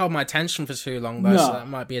 It doesn't hold my attention for too long, though, so that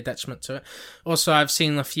might be a detriment to it. Also, I've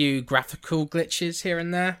seen a few graphical glitches here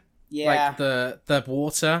and there. Yeah. Like the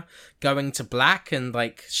water going to black and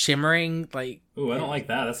like shimmering, like. Ooh, I don't like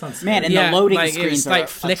that. That sounds scary. Man, and the loading screens it's like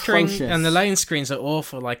flickering, atrocious. And the loading screens are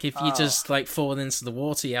awful. Like if you just like fall into the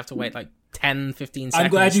water, you have to wait like 10, 15 seconds. I'm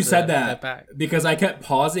glad you said that, because I kept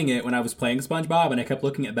pausing it when I was playing SpongeBob, and I kept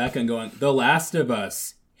looking at Becca and going, "The Last of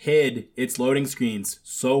Us hid its loading screens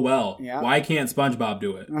so well. Yeah. Why can't SpongeBob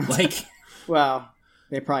do it?" Like, well,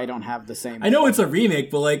 they probably don't have the same. I know it's a remake,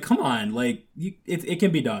 but like, come on, like it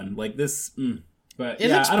can be done. Like this, but it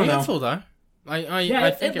looks I don't beautiful know. Though.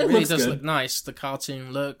 I think it really does look nice. The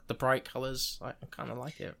cartoon look, the bright colors, I kind of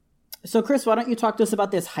like it. So, Chris, why don't you talk to us about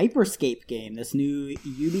this Hyperscape game, this new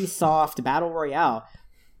Ubisoft Battle Royale?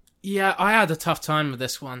 Yeah, I had a tough time with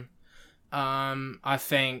this one. I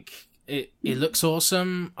think it looks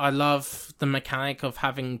awesome. I love the mechanic of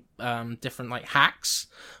having different like hacks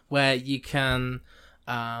where you can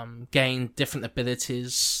gain different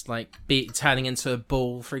abilities, like turning into a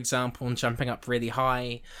ball, for example, and jumping up really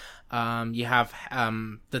high. You have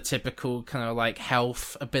the typical kind of like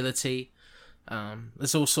health ability.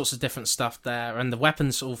 There's all sorts of different stuff there, and the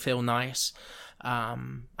weapons all feel nice.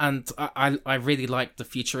 And I really like the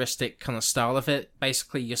futuristic kind of style of it.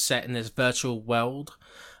 Basically, you're set in this virtual world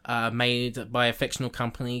made by a fictional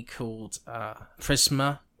company called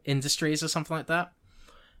Prisma Industries or something like that.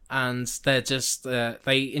 And they're just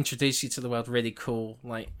they introduce you to the world really cool,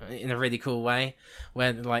 like in a really cool way,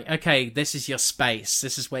 where they're like, okay, this is your space.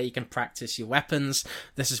 This is where you can practice your weapons.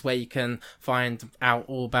 This is where you can find out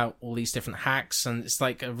all about all these different hacks, and it's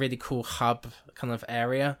like a really cool hub kind of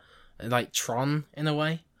area, like Tron in a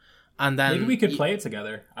way. And then maybe we could play it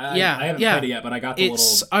together. I haven't played it yet, but I got the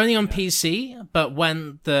It's only on PC, but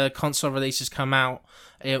when the console releases come out,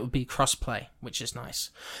 it would be crossplay, which is nice.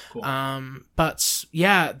 Cool. But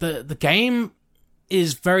yeah, the game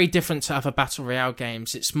is very different to other Battle Royale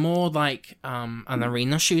games. It's more like an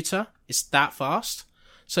arena shooter. It's that fast.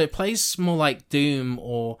 So it plays more like Doom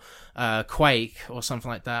or Quake or something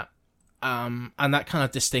like that. And that kind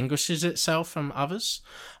of distinguishes itself from others.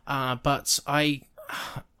 But I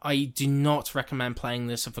do not recommend playing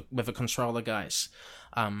this with a controller, guys.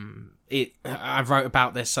 I wrote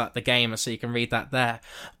about this at the game, so you can read that there.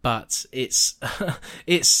 But it's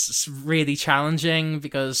it's really challenging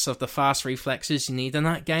because of the fast reflexes you need in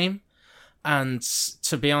that game. And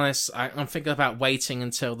to be honest, I'm thinking about waiting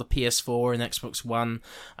until the PS4 and Xbox One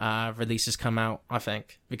releases come out, I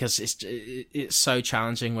think, because it's so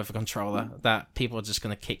challenging with a controller that people are just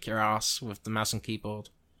going to kick your ass with the mouse and keyboard.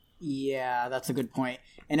 Yeah, that's a good point.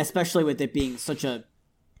 And especially with it being such a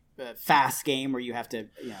fast game where you have to,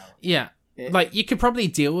 Yeah. Like, you could probably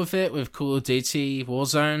deal with it with Call of Duty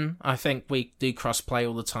Warzone. I think we do cross-play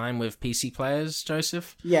all the time with PC players,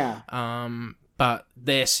 Joseph. Yeah. But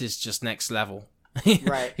this is just next level.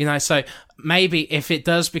 Right. So maybe if it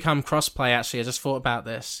does become crossplay, actually, I just thought about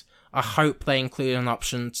this. I hope they include an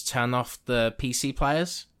option to turn off the PC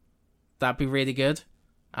players. That'd be really good.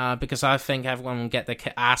 Because I think everyone will get their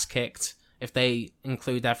ass kicked if they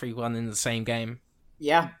include everyone in the same game.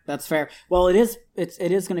 Yeah, that's fair. Well, it is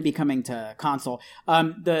going to be coming to console.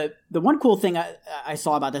 The one cool thing I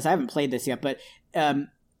saw about this, I haven't played this yet, but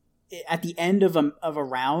at the end of a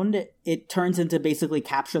round, it turns into basically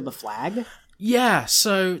capture the flag. Yeah,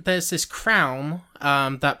 so there's this crown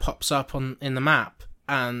that pops up in the map,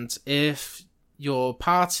 and if your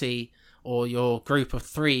party or your group of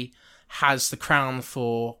 3 has the crown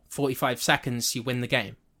for 45 seconds, you win the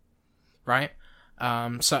game, right?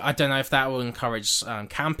 So I don't know if that will encourage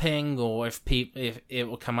camping, or if it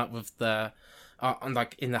will come up with the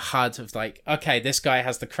like in the HUD of like, okay, this guy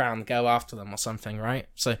has the crown, go after them or something, right?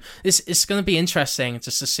 So it's going to be interesting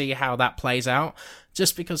just to see how that plays out,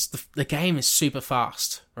 just because the game is super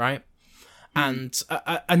fast, right? And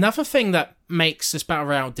another thing that makes this Battle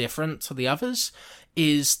Royale different to the others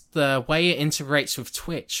is the way it integrates with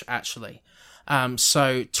Twitch, actually.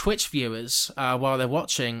 So Twitch viewers, while they're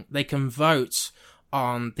watching, they can vote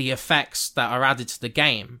on the effects that are added to the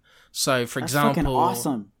game. So, for example, fucking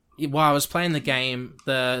awesome. While I was playing the game,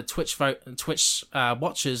 the Twitch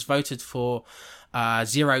watchers voted for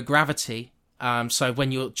 0 gravity. So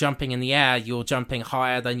when you're jumping in the air, you're jumping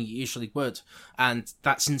higher than you usually would. And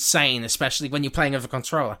that's insane, especially when you're playing with a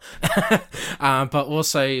controller. But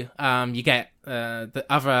also, you get the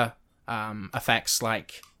other effects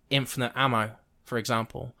like infinite ammo, for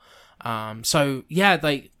example. So yeah,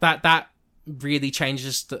 that really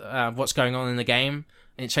changes what's going on in the game.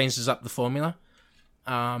 It changes up the formula.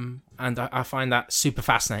 And I find that super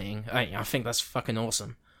fascinating. I think that's fucking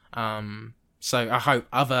awesome. So I hope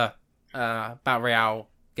other Battle Royale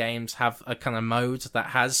games have a kind of mode that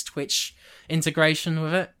has Twitch integration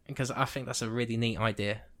with it, because I think that's a really neat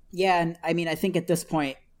idea. Yeah, and I mean, I think at this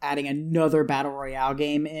point, adding another Battle Royale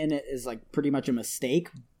game in it is like pretty much a mistake,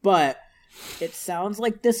 but it sounds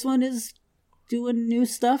like this one is doing new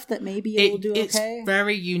stuff that maybe it will do okay. It's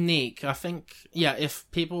very unique. I think, yeah, if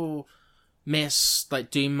people miss like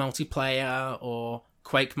Doom multiplayer or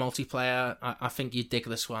Quake multiplayer, I think you'd dig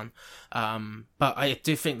this one. But I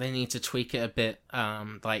do think they need to tweak it a bit.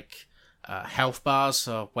 Health bars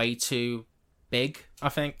are way too big, I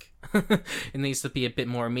think. It needs to be a bit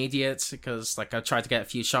more immediate, because like I tried to get a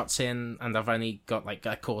few shots in and I've only got like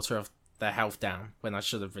a quarter of their health down when I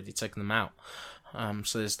should have really taken them out.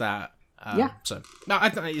 So there's that. Yeah. So no,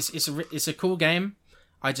 it's a cool game.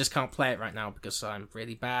 I just can't play it right now because I'm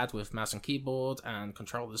really bad with mouse and keyboard, and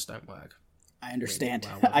controllers don't work. I understand.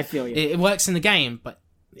 Really well. I feel you. It works in the game, but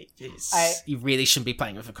you really shouldn't be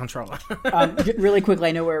playing with a controller. Really quickly,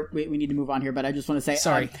 I know we need to move on here, but I just want to say,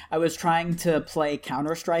 sorry. I was trying to play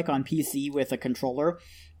Counter-Strike on PC with a controller,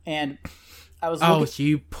 and I was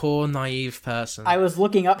you poor naive person. I was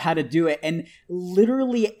looking up how to do it, and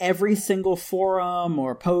literally every single forum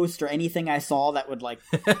or post or anything I saw that would like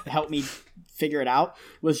help me figure it out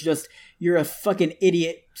was just, you're a fucking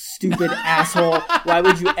idiot, stupid asshole. Why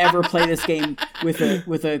would you ever play this game with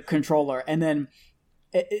a controller? And then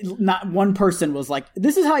not one person was like,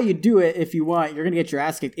 this is how you do it if you want. You're gonna get your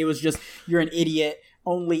ass kicked. It was just, you're an idiot.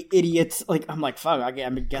 Only idiots. Like, I'm like, fuck, I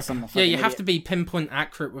guess I'm a fucking you idiot. have to be pinpoint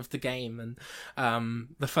accurate with the game. And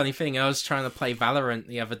the funny thing, I was trying to play Valorant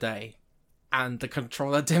the other day, and the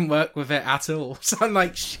controller didn't work with it at all. So I'm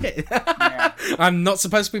like, shit. Yeah. I'm not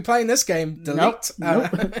supposed to be playing this game. Delete. Nope.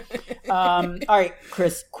 All right,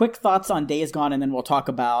 Chris, quick thoughts on Days Gone, and then we'll talk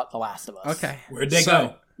about The Last of Us. Okay. Where'd they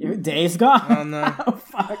go? Days Gone? Oh, no. Oh,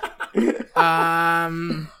 fuck.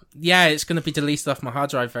 Yeah, it's going to be deleted off my hard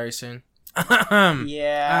drive very soon.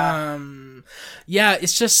 Yeah. Yeah,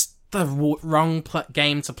 it's just the wrong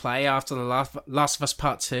game to play after the Last of Us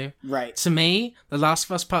Part 2. Right. To me, the Last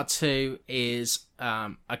of Us Part 2 is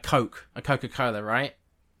a Coca-Cola, right?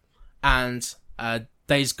 And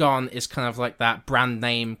Days Gone is kind of like that brand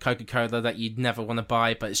name Coca-Cola that you'd never want to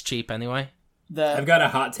buy, but it's cheap anyway. I've got a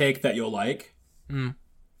hot take that you'll like.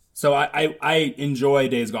 So I enjoy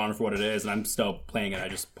Days Gone for what it is, and I'm still playing it. I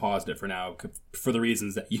just paused it for now for the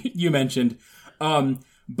reasons that you mentioned.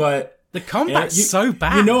 But the combat's so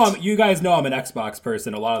bad. You guys know I'm an Xbox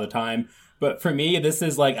person a lot of the time, but for me, this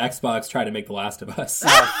is like Xbox trying to make The Last of Us.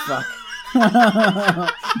 Oh, fuck.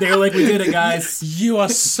 They're like, we did it, guys. You are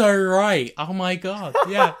so right. Oh my god.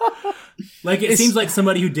 Yeah. Like, it seems like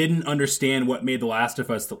somebody who didn't understand what made The Last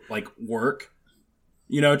of Us like work,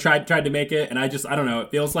 tried to make it, and I don't know.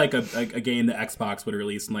 It feels like a game that Xbox would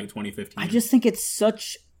release in like 2015. I just think it's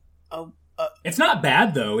such It's not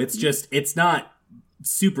bad though. It's just it's not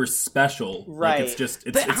super special. Right. Like, it's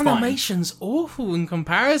the animation's awful in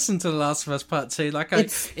comparison to The Last of Us Part 2. Like,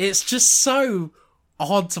 it's just so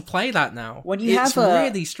odd to play that now. It's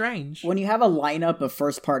really strange. When you have a lineup of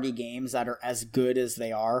first-party games that are as good as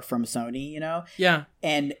they are from Sony, Yeah.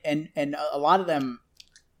 And a lot of them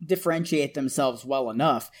differentiate themselves well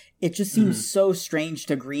enough, it just seems so strange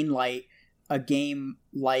to greenlight a game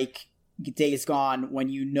like Days Gone when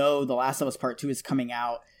The Last of Us Part 2 is coming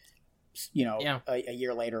out, a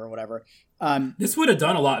year later or whatever. This would have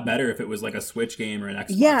done a lot better if it was like a Switch game or an Xbox.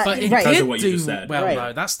 Yeah, but it right. did of what you just said. Well, right.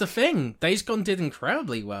 though. That's the thing. Days Gone did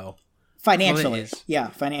incredibly well. Financially.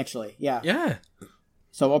 Financially. Yeah. Yeah.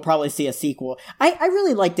 So we'll probably see a sequel. I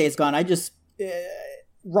really like Days Gone. I just...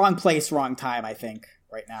 wrong place, wrong time, I think,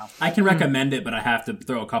 right now. I can recommend it, but I have to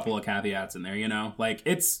throw a couple of caveats in there, Like,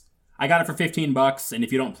 I got it for $15, and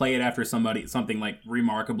if you don't play it after something like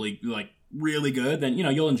remarkably, like, really good, then,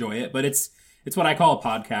 you'll enjoy it. But it's what I call a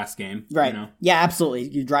podcast game. Right. Yeah, absolutely.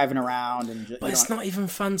 You're driving around and... But it's not even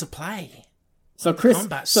fun to play. So Chris...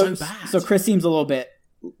 Combat's so bad. So Chris seems a little bit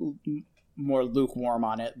more lukewarm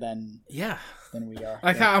on it than we are.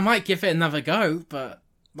 I might give it another go, but...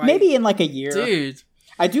 Like, maybe in like a year. Dude.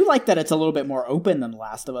 I do like that it's a little bit more open than The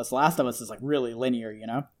Last of Us. Last of Us is like really linear,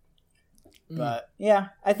 But yeah,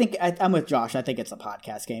 I think I'm with Josh. I think it's a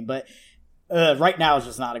podcast game, but right now is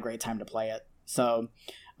just not a great time to play it. So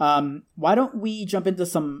why don't we jump into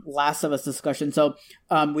some Last of Us discussion? So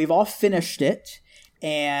we've all finished it,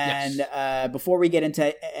 and before we get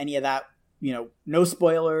into any of that, no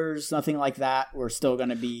spoilers, nothing like that. We're still going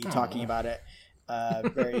to be talking about it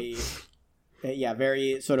very...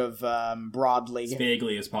 very sort of broadly. As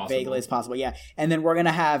vaguely as possible. Yeah. And then we're going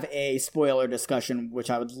to have a spoiler discussion,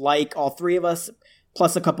 which I would like all three of us,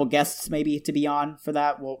 plus a couple guests maybe, to be on for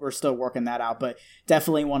that. We're still working that out, but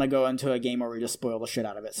definitely want to go into a game where we just spoil the shit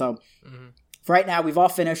out of it. So for right now, we've all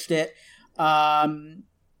finished it.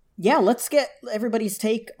 Let's get everybody's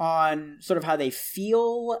take on sort of how they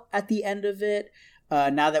feel at the end of it,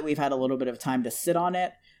 now that we've had a little bit of time to sit on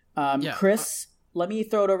it. Chris... let me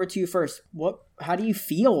throw it over to you first. How do you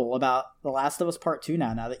feel about The Last of Us Part 2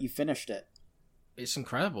 now that you've finished it? It's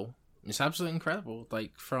incredible. It's absolutely incredible.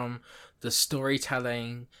 Like, from the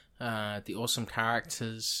storytelling, the awesome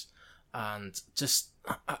characters, and just...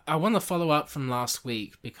 I want to follow up from last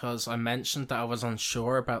week because I mentioned that I was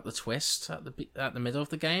unsure about the twist at the middle of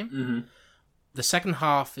the game. Mm-hmm. The second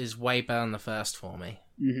half is way better than the first for me.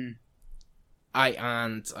 Mm-hmm.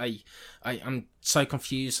 I'm so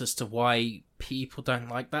confused as to why people don't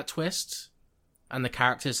like that twist and the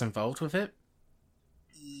characters involved with it.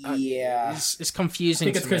 Yeah, it's confusing.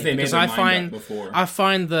 I think it's because they made their mind up before. I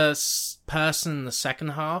find the person in the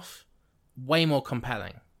second half way more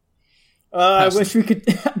compelling. I wish we could.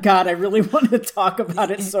 God, I really wanted to talk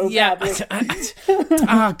about it so badly.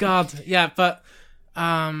 Oh God, yeah, but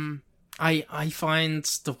I find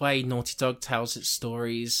the way Naughty Dog tells its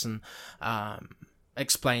stories and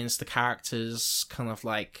explains the characters' kind of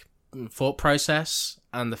like thought process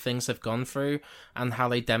and the things they've gone through and how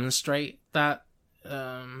they demonstrate that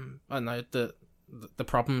I don't know the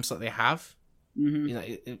problems that they have,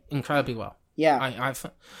 incredibly well. Yeah,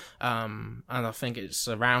 and I think it's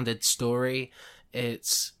a rounded story.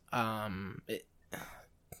 It's and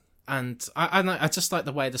I just like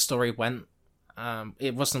the way the story went.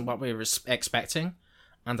 It wasn't what we were expecting,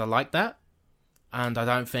 and I like that. And I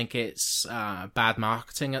don't think it's bad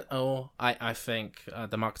marketing at all. I think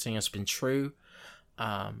the marketing has been true.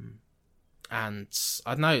 And I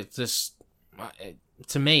don't know,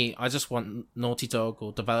 to me, I just want Naughty Dog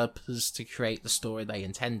or developers to create the story they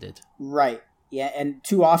intended. Right. Yeah, and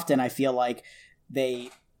too often I feel like they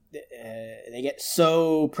get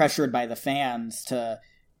so pressured by the fans to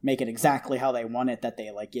make it exactly how they want it that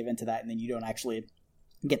they like give into that, and then you don't actually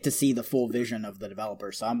get to see the full vision of the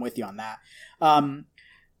developer. So I'm with you on that.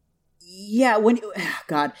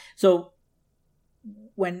 So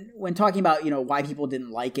when talking about, why people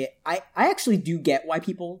didn't like it, I actually do get why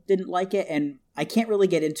people didn't like it, and I can't really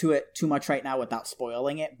get into it too much right now without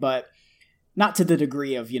spoiling it, but not to the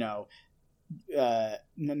degree of, I'm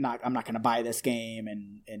not going to buy this game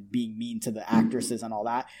and being mean to the actresses and all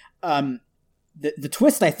that. The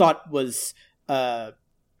twist I thought was, I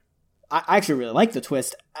actually really liked the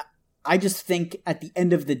twist. I just think at the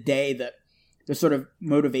end of the day that the sort of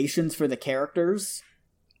motivations for the characters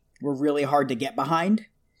were really hard to get behind.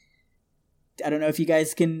 I don't know if you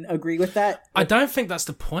guys can agree with that. I don't think that's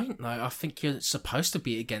the point, though. I think you're supposed to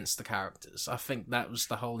be against the characters. I think that was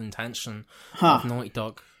the whole intention of Naughty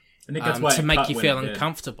Dog. I think that's why to make you feel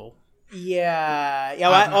uncomfortable. Yeah.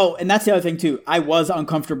 And that's the other thing, too. I was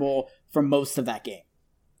uncomfortable for most of that game.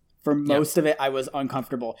 For most of it, I was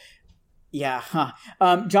uncomfortable. Yeah.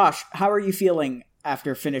 Josh, how are you feeling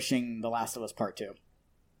after finishing The Last of Us Part 2?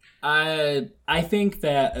 I think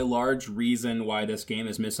that a large reason why this game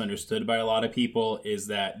is misunderstood by a lot of people is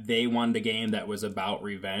that they wanted a game that was about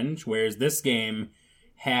revenge, whereas this game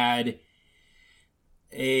had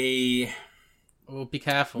a be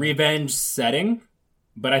careful revenge setting,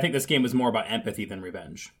 but I think this game was more about empathy than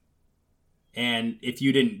revenge. And if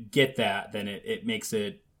you didn't get that, then it makes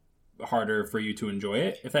it harder for you to enjoy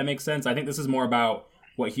it, if that makes sense. I think this is more about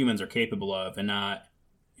what humans are capable of and not,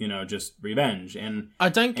 just revenge. And I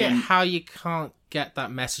don't get how you can't get that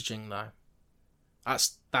messaging, though.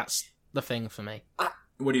 That's the thing for me.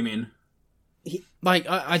 What do you mean?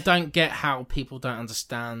 I don't get how people don't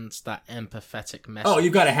understand that empathetic message. Oh,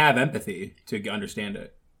 you've got to have empathy to understand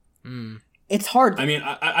it. It's hard. I mean,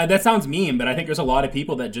 I that sounds mean, but I think there's a lot of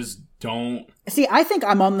people that just don't. See, I think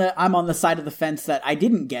I'm on the side of the fence that I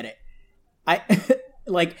didn't get it.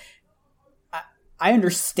 I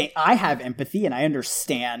understand. I have empathy, and I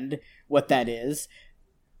understand what that is.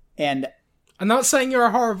 And I'm not saying you're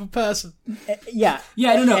a horrible person. Yeah.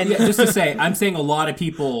 No. Just to say, I'm saying a lot of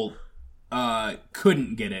people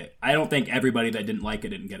couldn't get it. I don't think everybody that didn't like it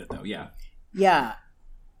didn't get it, though. Yeah. Yeah.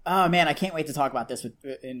 Oh man, I can't wait to talk about this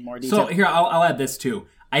in more detail. So here, I'll add this too.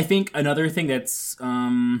 I think another thing that's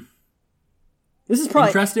This is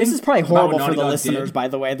probably horrible for the listeners, by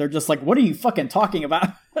the way. They're just like, what are you fucking talking about?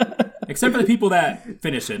 Except for the people that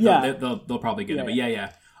finish it. They'll probably get it. But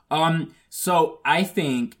yeah. So I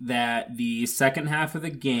think that the second half of the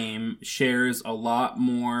game shares a lot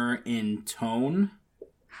more in tone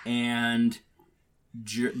and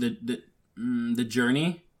the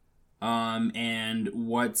journey and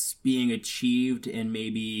what's being achieved and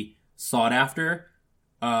maybe sought after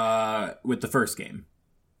with the first game.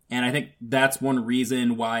 And I think that's one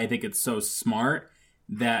reason why I think it's so smart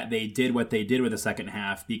that they did what they did with the second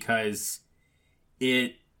half, because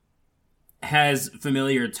it has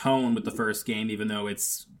familiar tone with the first game, even though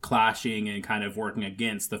it's clashing and kind of working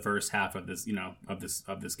against the first half of this,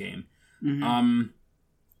 of this game. Mm-hmm.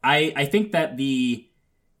 I think that the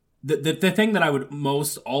thing that I would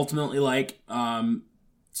most ultimately like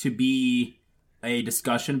to be a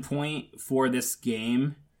discussion point for this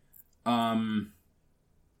game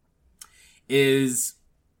is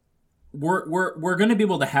we're going to be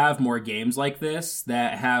able to have more games like this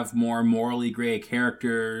that have more morally gray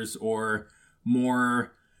characters or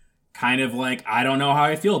more kind of like, I don't know how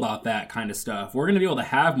I feel about that kind of stuff. We're going to be able to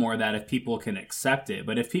have more of that if people can accept it.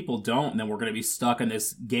 But if people don't, then we're going to be stuck in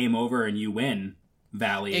this game over and you win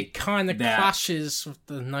valley. It kind of clashes with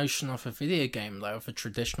the notion of a video game, though, of a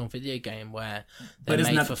traditional video game where they're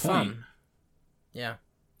made for fun. Yeah.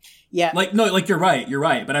 Yeah. You're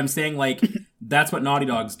right. But I'm saying, that's what Naughty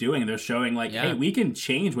Dog's doing. They're showing, hey, we can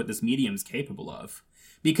change what this medium's capable of.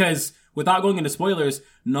 Because, without going into spoilers,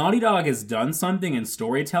 Naughty Dog has done something in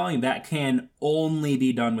storytelling that can only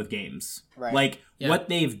be done with games. Right. What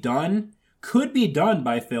they've done could be done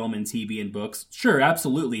by film and TV and books. Sure,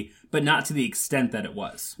 absolutely. But not to the extent that it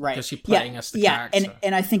was. Right. Because you're playing as the character.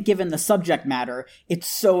 And I think given the subject matter, it's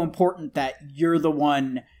so important that you're the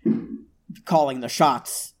one calling the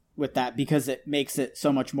shots with that, because it makes it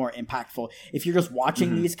so much more impactful. If you're just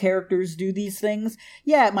watching these characters do these things,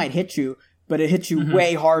 it might hit you, but it hits you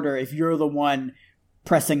way harder if you're the one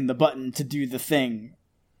pressing the button to do the thing.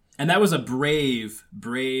 And that was a brave,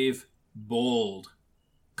 bold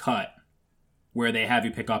cut where they have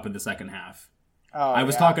you pick up in the second half. Oh, I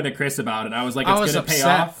was talking to Chris about it. I was like, it's going to pay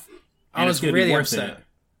off. And it's going to be worth it.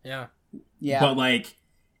 Yeah. But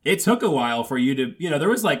it took a while for you to, there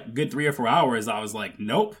was good 3 or 4 hours. I was like,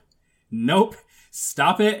 nope,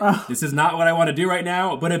 stop it. This is not what I want to do right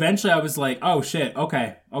now. But eventually I was like, oh shit,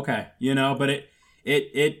 okay. But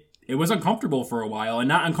it it was uncomfortable for a while, and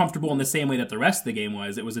not uncomfortable in the same way that the rest of the game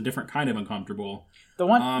was. It was a different kind of uncomfortable. The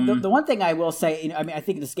one thing I will say, I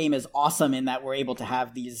think this game is awesome in that we're able to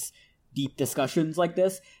have these deep discussions like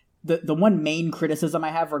this. The one main criticism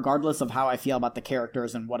I have, regardless of how I feel about the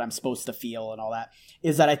characters and what I'm supposed to feel and all that,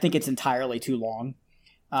 is that I think it's entirely too long.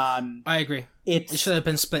 I agree. It should have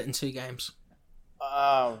been split in 2 games.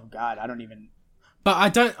 Oh God, I don't even. But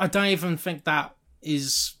I don't even think that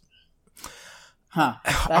is.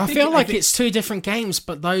 I feel like it's 2 different games,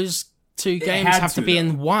 but those 2 games have to be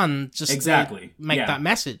in one just to make that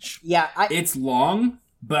message. Yeah, it's long.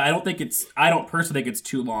 But I don't personally think it's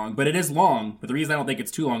too long, but it is long. But the reason I don't think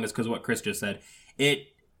it's too long is because of what Chris just said. It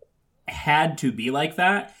had to be like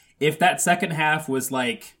that. If that second half was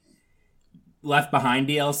like Left Behind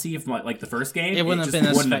DLC from like the first game, it wouldn't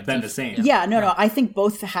have been the same. Yeah, no. I think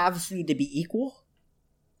both halves need to be equal,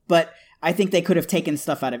 but I think they could have taken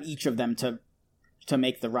stuff out of each of them to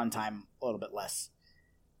make the runtime a little bit less.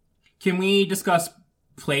 Can we discuss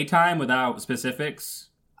playtime without specifics?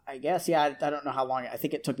 I guess, yeah. I don't know how long. I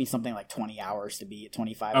think it took me something like 20 hours to beat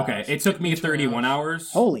 25 hours. Okay, it took me 31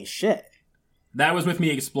 hours. Holy shit. That was with me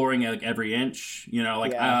exploring like every inch.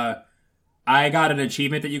 I got an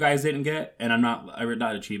achievement that you guys didn't get, and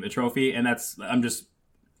a trophy, and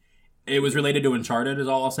it was related to Uncharted is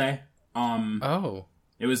all I'll say.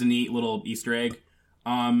 It was a neat little Easter egg.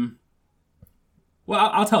 Well,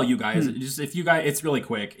 I'll tell you guys. Just if you guys, it's really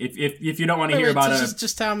quick. If you don't want to hear about it,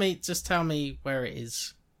 just tell me where it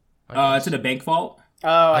is. It's in a bank vault.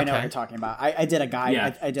 Oh, I know what you're talking about. I did a guide.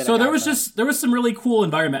 Yeah. I did. So there was some really cool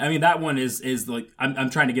environment. I mean, that one is like I'm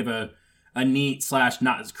trying to give a neat /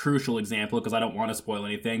 not as crucial example because I don't want to spoil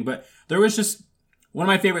anything. But there was just one of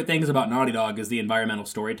my favorite things about Naughty Dog is the environmental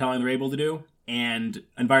storytelling they're able to do, and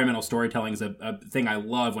environmental storytelling is a thing I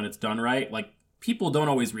love when it's done right. Like people don't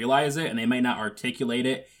always realize it, and they might not articulate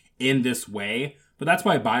it in this way. But that's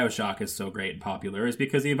why BioShock is so great and popular, is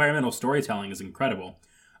because the environmental storytelling is incredible.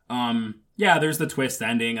 There's the twist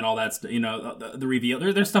ending and all that, the reveal.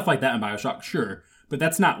 There's stuff like that in BioShock, sure. But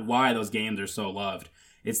that's not why those games are so loved.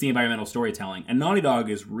 It's the environmental storytelling. And Naughty Dog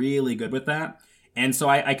is really good with that. And so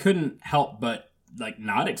I couldn't help but, like,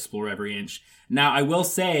 not explore every inch. Now, I will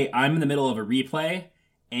say, I'm in the middle of a replay,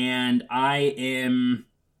 and I am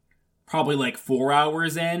probably, like, 4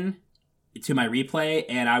 hours in to my replay,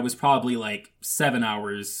 and I was probably, like, 7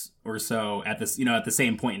 hours or so at this, at the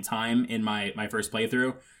same point in time in my first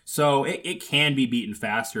playthrough. So it can be beaten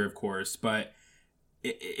faster, of course, but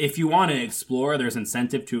if you want to explore, there's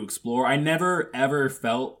incentive to explore. I never ever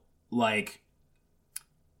felt like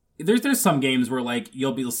there's some games where like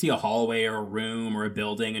you'll see a hallway or a room or a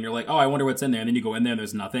building and you're like, oh, I wonder what's in there, and then you go in there and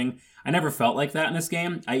there's nothing. I never felt like that in this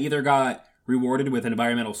game. I either got rewarded with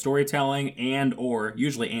environmental storytelling or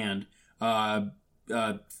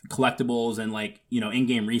collectibles and like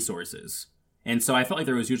in-game resources, and so I felt like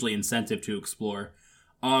there was usually incentive to explore.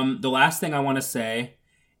 The last thing I want to say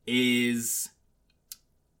is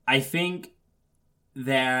I think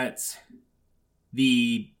that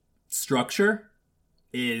the structure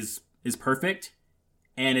is perfect,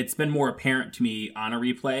 and it's been more apparent to me on a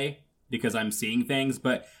replay because I'm seeing things,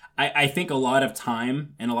 but I think a lot of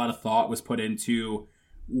time and a lot of thought was put into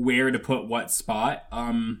where to put what spot.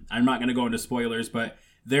 I'm not going to go into spoilers, but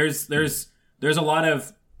there's a lot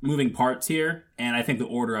of moving parts here, and I think the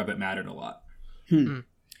order of it mattered a lot.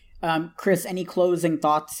 Chris, any closing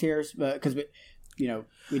thoughts here? Because we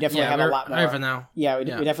definitely have a lot more. Over now. Yeah, we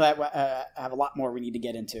definitely have a lot more we need to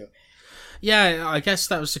get into. Yeah, I guess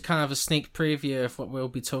that was a kind of a sneak preview of what we'll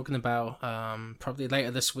be talking about probably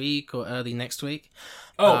later this week or early next week.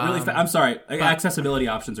 Oh, really? I'm sorry. Accessibility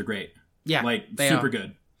options are great. Yeah, like super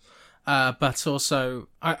good. But also,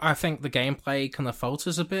 I think the gameplay kind of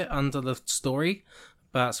falters a bit under the story,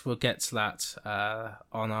 but we'll get to that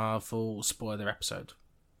on our full spoiler episode.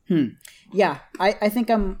 Yeah, I think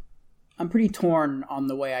I'm pretty torn on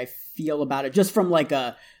the way I feel about it, just from like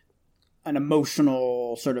an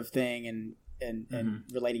emotional sort of thing and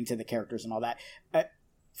relating to the characters and all that.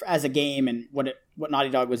 As a game and what Naughty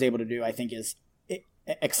Dog was able to do, I think is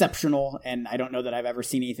exceptional, and I don't know that I've ever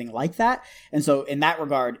seen anything like that. And so in that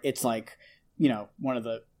regard, it's like, one of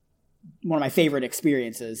my favorite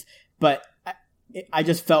experiences, but I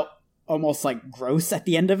just felt almost like gross at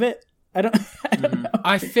the end of it. I don't know.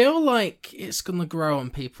 I feel like it's going to grow on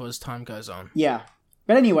people as time goes on. Yeah.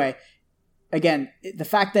 But anyway, again, the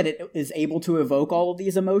fact that it is able to evoke all of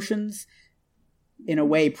these emotions in a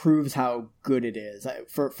way proves how good it is,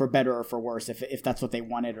 for better or for worse, if that's what they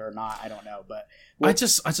wanted or not. I don't know. But I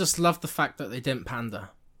just love the fact that they didn't pander.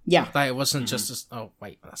 Yeah. That it wasn't just oh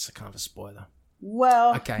wait, that's a kind of a spoiler.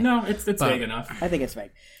 Well, okay, no, it's vague enough. I think it's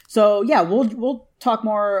vague. So yeah, we'll talk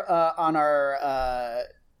more on our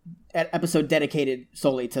episode dedicated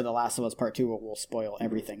solely to The Last of Us Part 2, where we'll spoil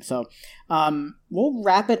everything. So we'll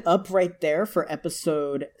wrap it up right there for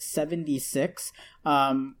episode 76.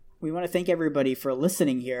 We want to thank everybody for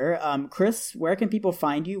listening here. Chris, where can people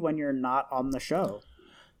find you when you're not on the show?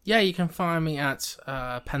 Yeah, you can find me at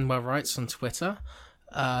Penwell Writes on Twitter.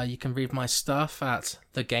 You can read my stuff at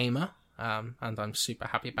The Gamer, and I'm super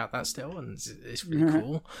happy about that still, and it's really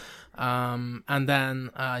cool. And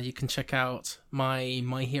then you can check out my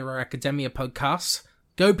Hero Academia podcast,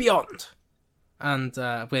 Go Beyond, and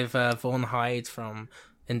with Vaughn Hyde from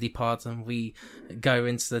IndiePod, and we go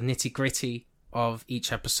into the nitty-gritty of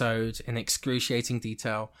each episode in excruciating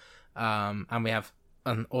detail, and we have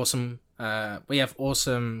awesome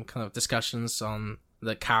kind of discussions on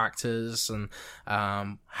the characters and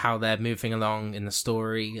how they're moving along in the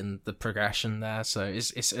story and the progression there. So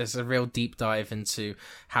it's a real deep dive into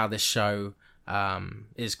how this show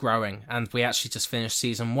is growing, and we actually just finished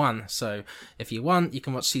season 1. So if you want, you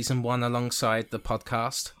can watch season 1 alongside the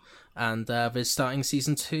podcast, and we're starting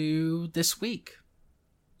season 2 this week.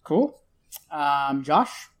 Cool.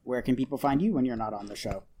 Josh, where can people find you when you're not on the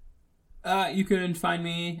show? You can find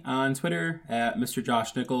me on Twitter at Mr.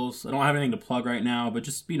 Josh Nichols. I don't have anything to plug right now, but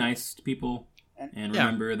just be nice to people and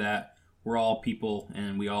remember that we're all people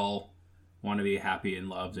and we all want to be happy and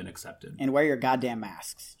loved and accepted. And wear your goddamn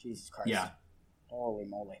masks. Jesus Christ. Yeah. Holy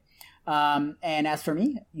moly. And as for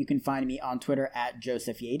me, you can find me on Twitter at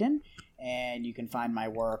Joseph Yaden. And you can find my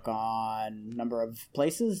work on a number of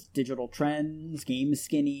places: Digital Trends, Game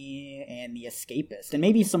Skinny, and The Escapist. And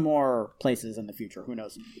maybe some more places in the future. Who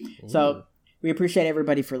knows? Ooh. So we appreciate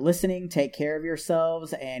everybody for listening. Take care of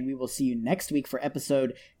yourselves. And we will see you next week for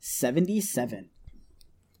episode 77.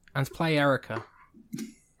 And play Erica.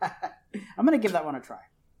 I'm going to give that one a try.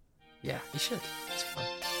 Yeah, you should. It's fun.